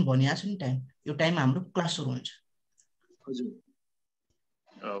 बजे जुन भनिएको छ नि टाइम, यो टाइममा हाम्रो क्लास सुरु हुन्छ।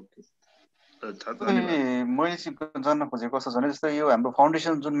 मैले जान्न खोजेको कस्तो छ भने, जस्तै यो हाम्रो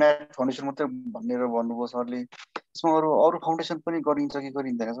फाउन्डेसन जुन म्याथ फाउन्डेसन मात्रै भनेर भन्नुभयो सरले, यसमा अरू फाउन्डेसन पनि गरिन्छ कि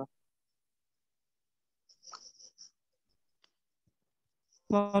गरिँदैन सर?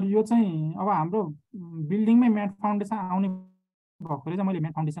 सर यो चाहिँ अब हाम्रो बिल्डिङमै म्याथ फाउन्डेसन आउने भएकोले चाहिँ मैले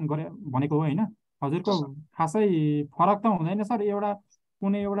म्याथ फाउन्डेसन गरेँ भनेको हो होइन। हजुरको खासै फरक त हुँदैन सर।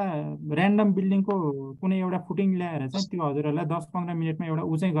 कुनै एउटा ऱ्यान्डम बिल्डिङको कुनै एउटा फुटिङ ल्याएर चाहिँ त्यो हजुरहरूलाई 10-15 मिनटमा एउटा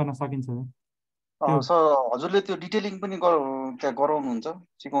उ चाहिँ गर्न सकिन्छ। सर हजुरले त्यो डिटेलिङ पनि त्यहाँ गराउनुहुन्छ,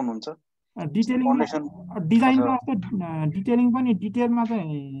 सिकाउनुहुन्छ? डिटेलिङ डिजाइनको जस्तो डिटेलिङ पनि डिटेलमा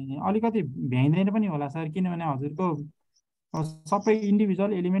चाहिँ अलिकति भ्याइँदैन पनि होला सर, किनभने हजुरको सबै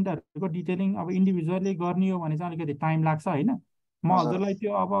इन्डिभिजुअल एलिमेन्टहरूको डिटेलिङ अब इन्डिभिजुअली गर्ने हो भने चाहिँ अलिकति टाइम लाग्छ होइन। म हजुरलाई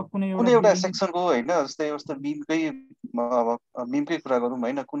त्यो अब कुनै एउटा सेक्सनको होइन, जस्तै बिमकै कुरा गरौँ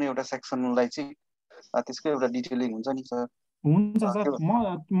होइन, कुनै एउटा सेक्सनलाई चाहिँ त्यसकै एउटा डिटेलिङ हुन्छ नि सर? हुन्छ सर।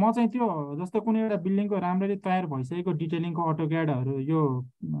 म चाहिँ त्यो जस्तो कुनै एउटा बिल्डिङको राम्ररी तयार भइसकेको डिटेलिङको अटोक्याडहरू यो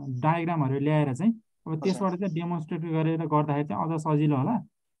डायग्रामहरू ल्याएर चाहिँ अब त्यसबाट चाहिँ डेमोन्स्ट्रेट गरेर गर्दाखेरि चाहिँ अझ सजिलो होला।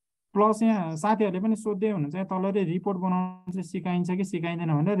 प्लस यहाँ साथीहरूले पनि सोध्दै हुनुहुन्छ तलले रिपोर्ट बनाउनु चाहिँ सिकाइन्छ कि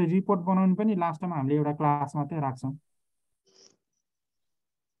सिकाइँदैन भनेर। रिपोर्ट बनाउनु पनि लास्टमा हामीले एउटा क्लास मात्रै राख्छौँ।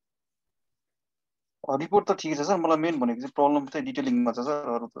 रिपोर्ट त ठिकै छ सर, मलाई मेन भनेको चाहिँ प्रब्लम चाहिँ डिटेलिङमा छ सर,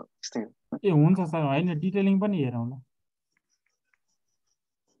 अरू त त्यस्तै हो। हुन्छ सर, होइन डिटेलिङ पनि हेरौँला।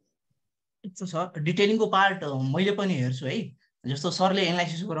 यस्तो छ डिटेलिङको पार्ट मैले पनि हेर्छु है। जस्तो सरले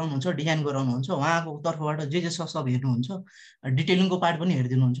एनालाइसिस गराउनुहुन्छ, डिजाइन गराउनुहुन्छ, उहाँको तर्फबाट जे छ सब हेर्नुहुन्छ। डिटेलिङको पार्ट पनि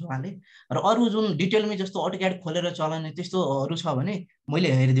हेरिदिनुहुन्छ उहाँले। र अरू जुन डिटेलमै जस्तो अटोक्याड खोलेर चलाउने त्यस्तोहरू छ भने मैले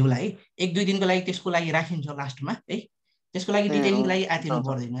हेरिदिउँला है। 1-2 दिनको लागि त्यसको लागि राखिन्छ लास्टमा है। त्यसको लागि डिटेलिङको लागि आतिर्नु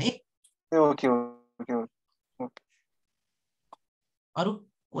पर्दैन है। ओके। अरू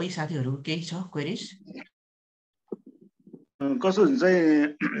कोही साथीहरू केही छ क्वेरिज? कस्तो हुन्छ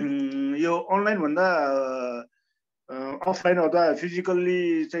यो अनलाइन भन्दा अफलाइन अथवा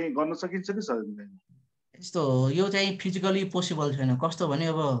फिजिकल्ली चाहिँ गर्न सकिन्छ कि सर? यस्तो यो चाहिँ फिजिकली पोसिबल छैन। कस्तो भने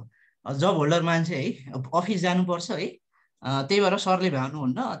अब जब होल्डर मान्छे है अफिस जानुपर्छ है, त्यही भएर सरले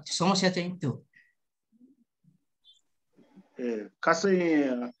भ्याउनुहुन्न। समस्या चाहिँ त्यो। खासै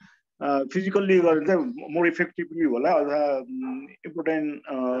फिजिकल्ली गरेर चाहिँ मोर इफेक्टिभली होला अथवा इम्पोर्टेन्ट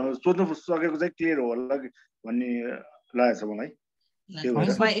सोध्नु सकेको चाहिँ क्लियर होला भन्ने लागेको छ मलाई।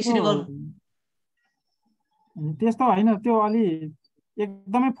 त्यस्तो होइन, त्यो अलि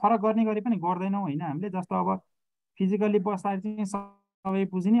एकदमै फरक गर्ने गरी पनि गर्दैनौँ होइन हामीले। जस्तो अब फिजिकल्ली बस्दाखेरि चाहिँ सबै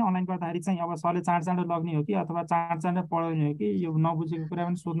बुझिने, अनलाइन गर्दाखेरि चाहिँ अब सरले चाँडो लग्ने हो कि अथवा चाँडो पढाउने हो कि यो नबुझेको कुरा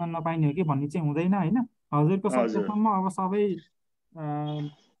पनि सोध्न नपाइने हो कि भन्ने चाहिँ हुँदैन होइन। हजुरको सकेसम्म अब सबै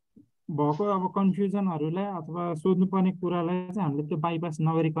भएको अब कन्फ्युजनहरूलाई अथवा सोध्नुपर्ने कुरालाई चाहिँ हामीले त्यो बाइपास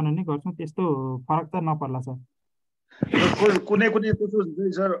नगरिकन नै गर्छौँ। त्यस्तो फरक त नपर्ला सर। कुनै कस्तो हुन्छ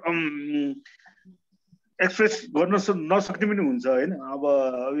सर एक्सप्रेस गर्न नसक्ने पनि हुन्छ होइन। अब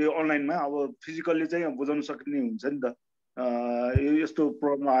यो अनलाइनमा अब फिजिकल्ली चाहिँ बुझाउन सक्ने हुन्छ नि त। यस्तो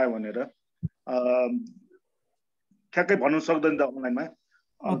प्रब्लम आयो भनेर ठ्याक्कै भन्नु सक्दैन त अनलाइनमा।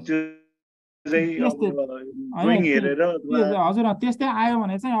 त्यो हजुर त्यस्तै आयो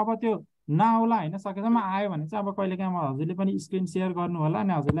भने चाहिँ अब त्यो नआउला होइन। सकेसम्म आयो भने चाहिँ अब कहिलेकाहीँ हजुरले पनि स्क्रिन सेयर गर्नु होला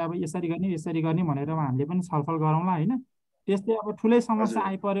अनि हजुरले अब यसरी गर्ने भनेर हामीले पनि छलफल गरौँला होइन। त्यस्तै अब ठुलै समस्या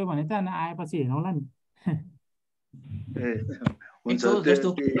आइपर्यो भने चाहिँ आएपछि हेरौँला नि।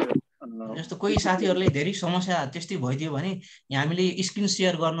 जस्तो कोही साथीहरूले धेरै समस्या त्यस्तै भइदियो भने हामीले स्क्रिन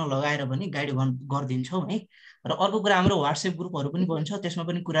सेयर गर्न लगाएर पनि गाइड गरिदिन्छौँ है। र अर्को कुरा हाम्रो WhatsApp ग्रुपहरू पनि बन्छ, त्यसमा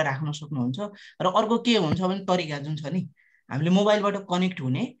पनि कुरा राख्न सक्नुहुन्छ। र अर्को के हुन्छ भने तरिका जुन छ नि, हामीले मोबाइलबाट कनेक्ट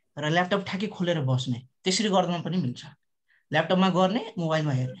हुने र ल्यापटप ठ्याक्कै खोलेर बस्ने, त्यसरी गर्दा पनि मिल्छ। ल्यापटपमा गर्ने,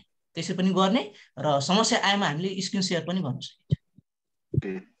 मोबाइलमा हेर्ने, त्यसरी पनि गर्ने र समस्या आएमा हामीले स्क्रिन सेयर पनि गर्न सकिन्छ।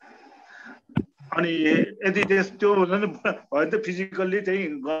 अनि यदि त्यो हुन्छ नि होइन त फिजिकल्ली चाहिँ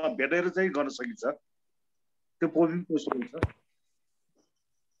भेटेर चाहिँ गर्न सकिन्छ, त्यो पनि पोसिबल छ।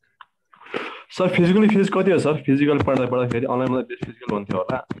 सर फिजिकली फिज कति हो सर? फिजिकल पढ्दाखेरि अनलाइनमा बेस्ट फिजिकल हुन्थ्यो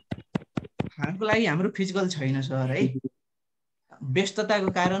होला। हाम्रो लागि हाम्रो फिजिकल छैन सर है,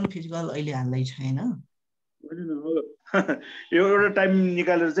 व्यस्तताको कारण फिजिकल अहिले हाल्दै छैन। यो एउटा टाइम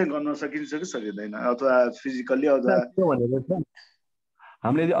निकालेर चाहिँ गर्न सकिन्छ कि सकिँदैन, अथवा फिजिकल्ली अथवा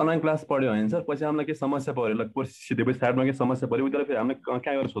हामीले यदि अनलाइन क्लास पढ्यो भने सर पछि हामीलाई के समस्या पर्यो, कोर्स सिधेपछि साइडमा के समस्या पर्यो उता फेरि हामीले कहाँ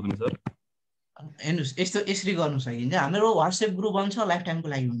गरेर सोध्नु सर? हेर्नुहोस्, यस्तो यसरी गर्नु सकिन्छ। हाम्रो WhatsApp ग्रुप बन्छ, लाइफ टाइमको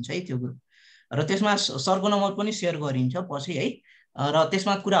लागि हुन्छ है त्यो ग्रुप, र त्यसमा सरको नम्बर पनि सेयर गरिन्छ पछि है। र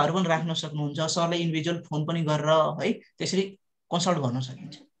त्यसमा कुराहरू पनि राख्न सक्नुहुन्छ, सरले इन्डिभिजुअल फोन पनि गरेर है त्यसरी कन्सल्ट गर्न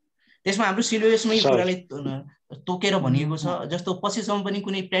सकिन्छ। त्यसमा हाम्रो सिलेबसमै कुराले तोकेर भनिएको छ, जस्तो पछिसम्म पनि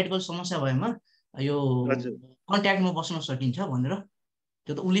कुनै प्र्याक्टिकल समस्या भएमा यो कन्ट्याक्टमा बस्न सकिन्छ भनेर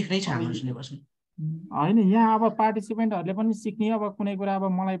त्यो त उल्लेख नै छ हाम्रो सिलेबसमा। होइन, यहाँ अब पार्टिसिपेन्टहरूले पनि सिक्ने, अब कुनै कुरा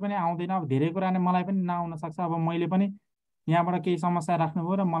अब मलाई पनि आउँदैन, अब धेरै कुरा नै मलाई पनि नआउन सक्छ। अब मैले पनि यहाँबाट केही समस्या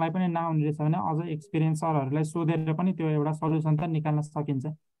राख्नुभयो र मलाई पनि नआउने रहेछ भने अझ एक्सपिरियन्स सरहरूलाई सोधेर पनि त्यो एउटा सल्युसन त निकाल्न सकिन्छ।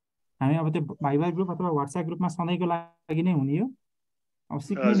 हामी अब त्यो भाइबर ग्रुप अथवा WhatsApp ग्रुपमा सधैँको लागि नै हुने हो। अब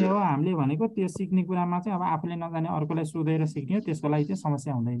सिक्ने नै हो हामीले भनेको, त्यो सिक्ने कुरामा चाहिँ अब आफूले नजाने अर्कोलाई सोधेर सिक्ने हो, त्यसको लागि चाहिँ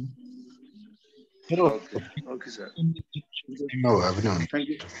समस्या हुँदैन। Okay sir, thank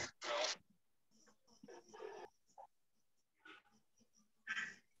you.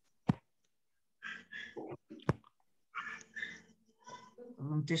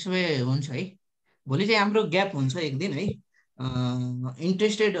 त्यसो भए हुन्छ है, भोलि चाहिँ हाम्रो ग्याप हुन्छ एक दिन है।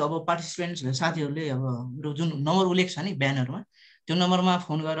 इन्ट्रेस्टेड अब पार्टिसिपेन्ट्स साथीहरूले अब हाम्रो जुन नम्बर उल्लेख छ नि ब्यानरमा, त्यो नम्बरमा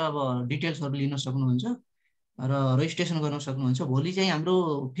फोन गरेर अब डिटेल्सहरू लिन सक्नुहुन्छ र रेजिस्ट्रेसन गर्न सक्नुहुन्छ। भोलि चाहिँ हाम्रो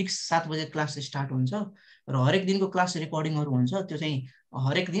फिक्स 7 बजे क्लास स्टार्ट हुन्छ र हरेक दिनको क्लास रेकर्डिङहरू हुन्छ। त्यो चाहिँ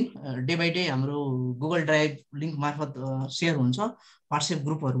हरेक दिन डे बाई डे हाम्रो गुगल ड्राइभ लिङ्क मार्फत सेयर हुन्छ, WhatsApp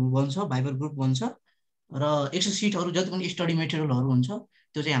ग्रुपहरू बन्छ, भाइबर ग्रुप बन्छ र एक्सेल सिटहरू जति पनि स्टडी मेटेरियलहरू हुन्छ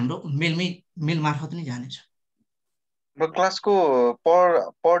त्यो चाहिँ हाम्रो मेल मार्फत नै जानेछ। र क्लासको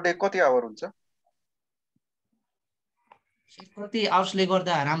पर डे कति आवर हुन्छ? कति आवर्सले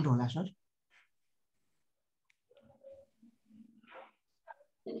गर्दा राम्रो होला सर?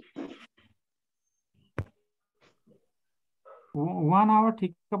 वान आवर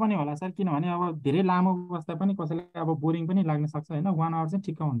ठिक्क पनि होला सर, किनभने अब धेरै लामो बस्दा पनि कसैलाई अब बोरिङ पनि लाग्न सक्छ होइन। 1 आवर चाहिँ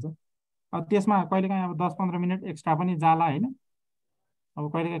ठिक्क हुन्छ। अब त्यसमा कहिलेकाहीँ अब 10-15 मिनट एक्स्ट्रा पनि जाला होइन।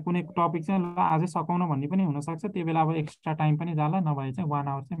 अब कहिलेकाहीँ कुनै टपिक चाहिँ ल आजै सकाउन भन्ने पनि हुनसक्छ, त्यो बेला अब एक्स्ट्रा टाइम पनि जाला, नभए चाहिँ 1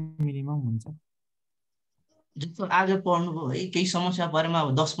 आवर चाहिँ मिनिमम हुन्छ। जस्तो आज पढ्नुभयो है, केही समस्या परेमा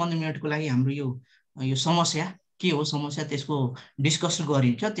अब 10-15 मिनटको लागि हाम्रो यो समस्या के हो, समस्या त्यसको डिस्कस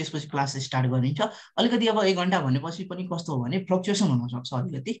गरिन्छ, त्यसपछि क्लास स्टार्ट गरिन्छ। अलिकति अब 1 घन्टा भनेपछि पनि कस्तो हो भने फ्लक्चुएसन हुनसक्छ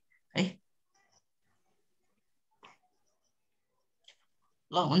अलिकति है।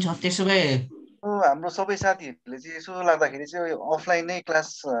 ल हुन्छ, त्यसो भए हाम्रो सबै साथीहरूले चाहिँ यसो लाग्दाखेरि चाहिँ अफलाइन नै क्लास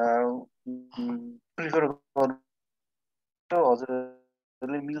प्रिफर गर्नु,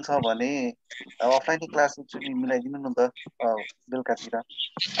 हजुरहरूले मिल्छ भने अफलाइन क्लास एकचोटि मिलाइदिनु न त बेलुकातिर।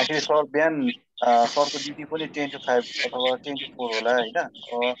 आखिर सर बिहान सरको ड्युटी पनि 10 to 5 अथवा 10 to 4 होला होइन।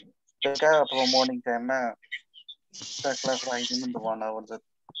 बेलुका अथवा मर्निङ टाइममा क्लास राखिदिनु नि त 1 आवर जति।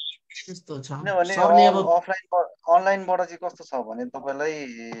 त्यस्तो छ। किनभने अनलाइनबाट चाहिँ कस्तो छ भने तपाईँलाई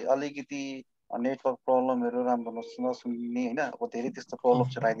अलिकति नेटवर्क प्रब्लमहरू राम्रो नसुन्ने होइन, अब धेरै त्यस्तो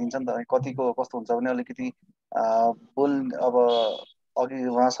प्रब्लमहरू आइदिन्छ नि त। कतिको कस्तो हुन्छ भने अलिकति अब अघि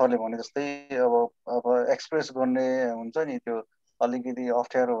उहाँ सरले भने जस्तै अब एक्सप्रेस गर्ने हुन्छ नि, त्यो अलिकति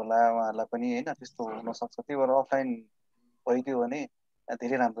अप्ठ्यारो होला उहाँहरूलाई पनि होइन, त्यस्तो हुनसक्छ। त्यही भएर अफलाइन भइदियो भने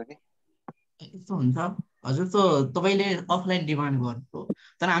धेरै राम्रो कि। यस्तो हुन्छ हजुर, त तपाईँले अफलाइन डिमान्ड गर्नुभयो,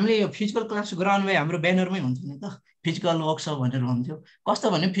 तर हामीले यो फिजिकल क्लास गराउनु भए हाम्रो ब्यानरमै हुन्थ्यो नि त, फिजिकल वर्कसप भनेर हुन्थ्यो। कस्तो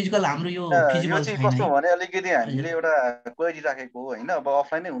भने फिजिकल हाम्रो यो फिजिबल चाहिँ छैन कस्तो है। भने अलिकति हामीले एउटा क्वेरी राखेको होइन, अब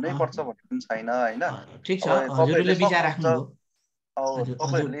अफलाइन नै हुनै पर्छ भन्ने पनि छैन होइन। ठिक छ, अब हजुरले तपाईँहरूले विचार सक्नुहुन्छ, राख्नुभयो।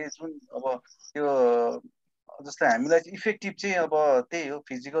 तपाईँहरूले जुन अब त्यो जस्तै हामीलाई चाहिँ इफेक्टिभ चाहिँ अब त्यही हो,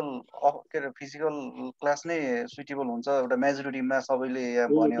 फिजिकल के अरे फिजिकल क्लास नै सुइटेबल हुन्छ एउटा मेजोरिटीमा सबैले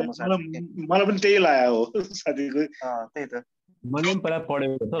भने अनुसार। मलाई पनि त्यही लाग्यो हो साथीको। त्यही त मैले पनि पहिला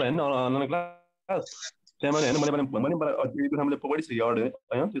पढेको सर होइन अनलाइन क्लास। त्यहाँबाट होइन मैले हामीले पढिसकेँ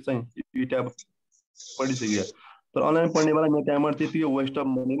होइन त्यो चाहिँ इट्याब पढिसकेँ तर अनलाइन पढ्ने बेला मेरो त्यहाँबाट त्यतिकै वेस्ट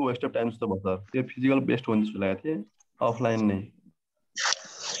अफ टाइम जस्तो भयो सर त्यो फिजिकल बेस्ट हुन्छ जस्तो लागेको थियो अफलाइन नै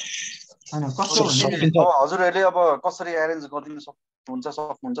होइन कस्तो भने अब हजुरहरूले अब कसरी एरेन्ज गरिदिनु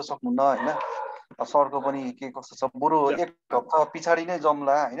सक्नुहुन्न होइन सरको पनि के कस्तो छ बरु एक हप्ता पछाडि नै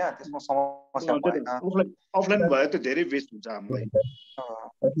जम्ला होइन त्यसमा समस्या भएन अफलाइन भयो त धेरै बेस्ट हुन्छ हामीलाई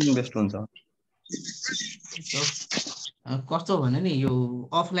बेस्ट हुन्छ कस्तो भने नि यो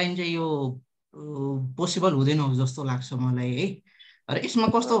अफलाइन चाहिँ यो पोसिबल हुँदैन जस्तो लाग्छ मलाई है र यसमा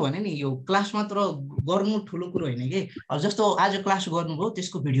कस्तो भने नि यो क्लास मात्र गर्नु ठुलो कुरो होइन कि अब जस्तो आज क्लास गर्नुभयो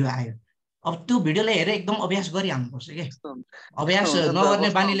त्यसको भिडियो आयो अब त्यो भिडियोलाई हेरेर एकदम अभ्यास गरिहाल्नुपर्छ कि अभ्यास नगर्ने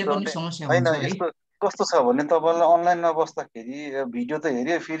बानीले पनि समस्या होइन हुन्छ है यस्तो कस्तो छ भने तपाईँलाई अनलाइनमा बस्दाखेरि भिडियो त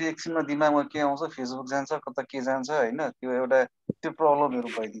हेऱ्यो फेरि एकछिनमा दिमागमा के आउँछ फेसबुक जान्छ कता के जान्छ होइन त्यो एउटा त्यो प्रब्लमहरू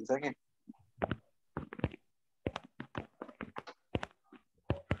भइदिन्छ कि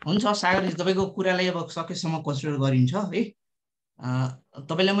हुन्छ सागरजी तपाईँको कुरालाई अब सकेसम्म कन्सिडर गरिन्छ है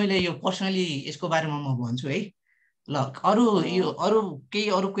तपाईँलाई मैले यो पर्सनली यसको बारेमा म भन्छु है ल अरू केही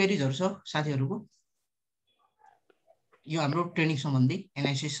अरू क्वेरिजहरू छ साथीहरूको यो हाम्रो ट्रेनिङ सम्बन्धी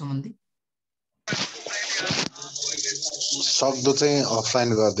एनालिसिस सम्बन्धी सक्दो चाहिँ अफलाइन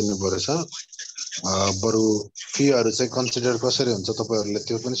गरिदिनु परेछ बरु फीहरू चाहिँ कन्सिडर कसरी हुन्छ तपाईँहरूले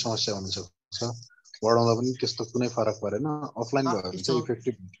त्यो पनि समस्या हुनसक्छ बढाउँदा पनि त्यस्तो कुनै फरक परेन अफलाइन भयो भने चाहिँ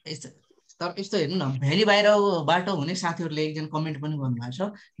इफेक्टिभ तर यस्तो हेर्नु न भेली बाहिरबाट हुने साथीहरूले एकजना कमेन्ट पनि गर्नुभएको छ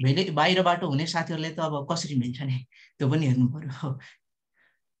भेली बाहिरबाट हुने साथीहरूले त अब कसरी मिल्छ नि त्यो पनि हेर्नु पर्यो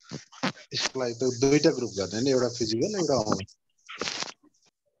यसलाई त दुईटा ग्रुप गर्ने नि एउटा फिजिकल एउटा अनलाइन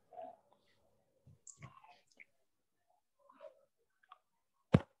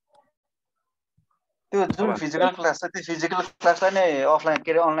त्यो जुन फिजिकल क्लास छ त्यो फिजिकल क्लासलाई नै अफलाइन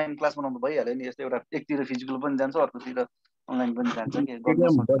के अरे अनलाइन क्लास बनाउनु भइहाल्यो नि यस्तो एउटा एकतिर फिजिकल पनि जान्छ अर्कोतिर अनलाइन पनि जान्छ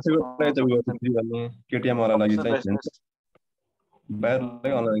केटीएम वाला लागि चाहिँ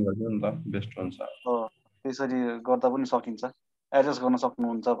बाहिरलाई अनलाइन गर्नु नि त बेस्ट हुन्छ त्यसरी गर्दा पनि सकिन्छ एडजस्ट गर्न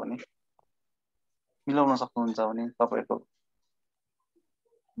सक्नुहुन्छ भने मिलाउन सक्नुहुन्छ भने तपाईँको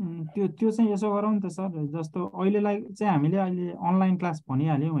त्यो चाहिँ यसो गरौँ नि त सर जस्तो अहिलेलाई चाहिँ हामीले अहिले अनलाइन क्लास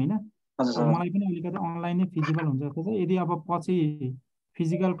भनिहाल्यौँ होइन मलाई पनि अलिकति अनलाइन नै फिजिबल हुन्छ जस्तो छ यदि अब पछि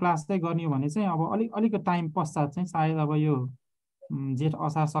फिजिकल क्लास चाहिँ गर्ने हो भने चाहिँ अब अलिक टाइम पश्चात चाहिँ सायद अब यो जेठ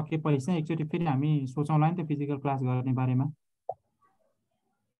असार सकेपछि चाहिँ एकचोटि फेरि हामी सोचौँला नि त फिजिकल क्लास गर्ने बारेमा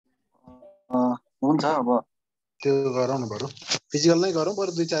हुन्छ अब त्यो गरौँ न बरु फिजिकल नै गरौँ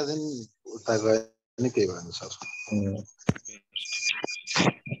बरु 2-4 दिन उता गए पनि केही भएन सर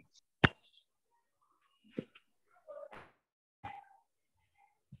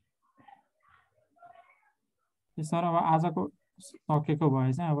सर अब आजको सकेको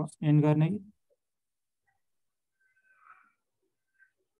भए चाहिँ अब एन्ड गर्ने कि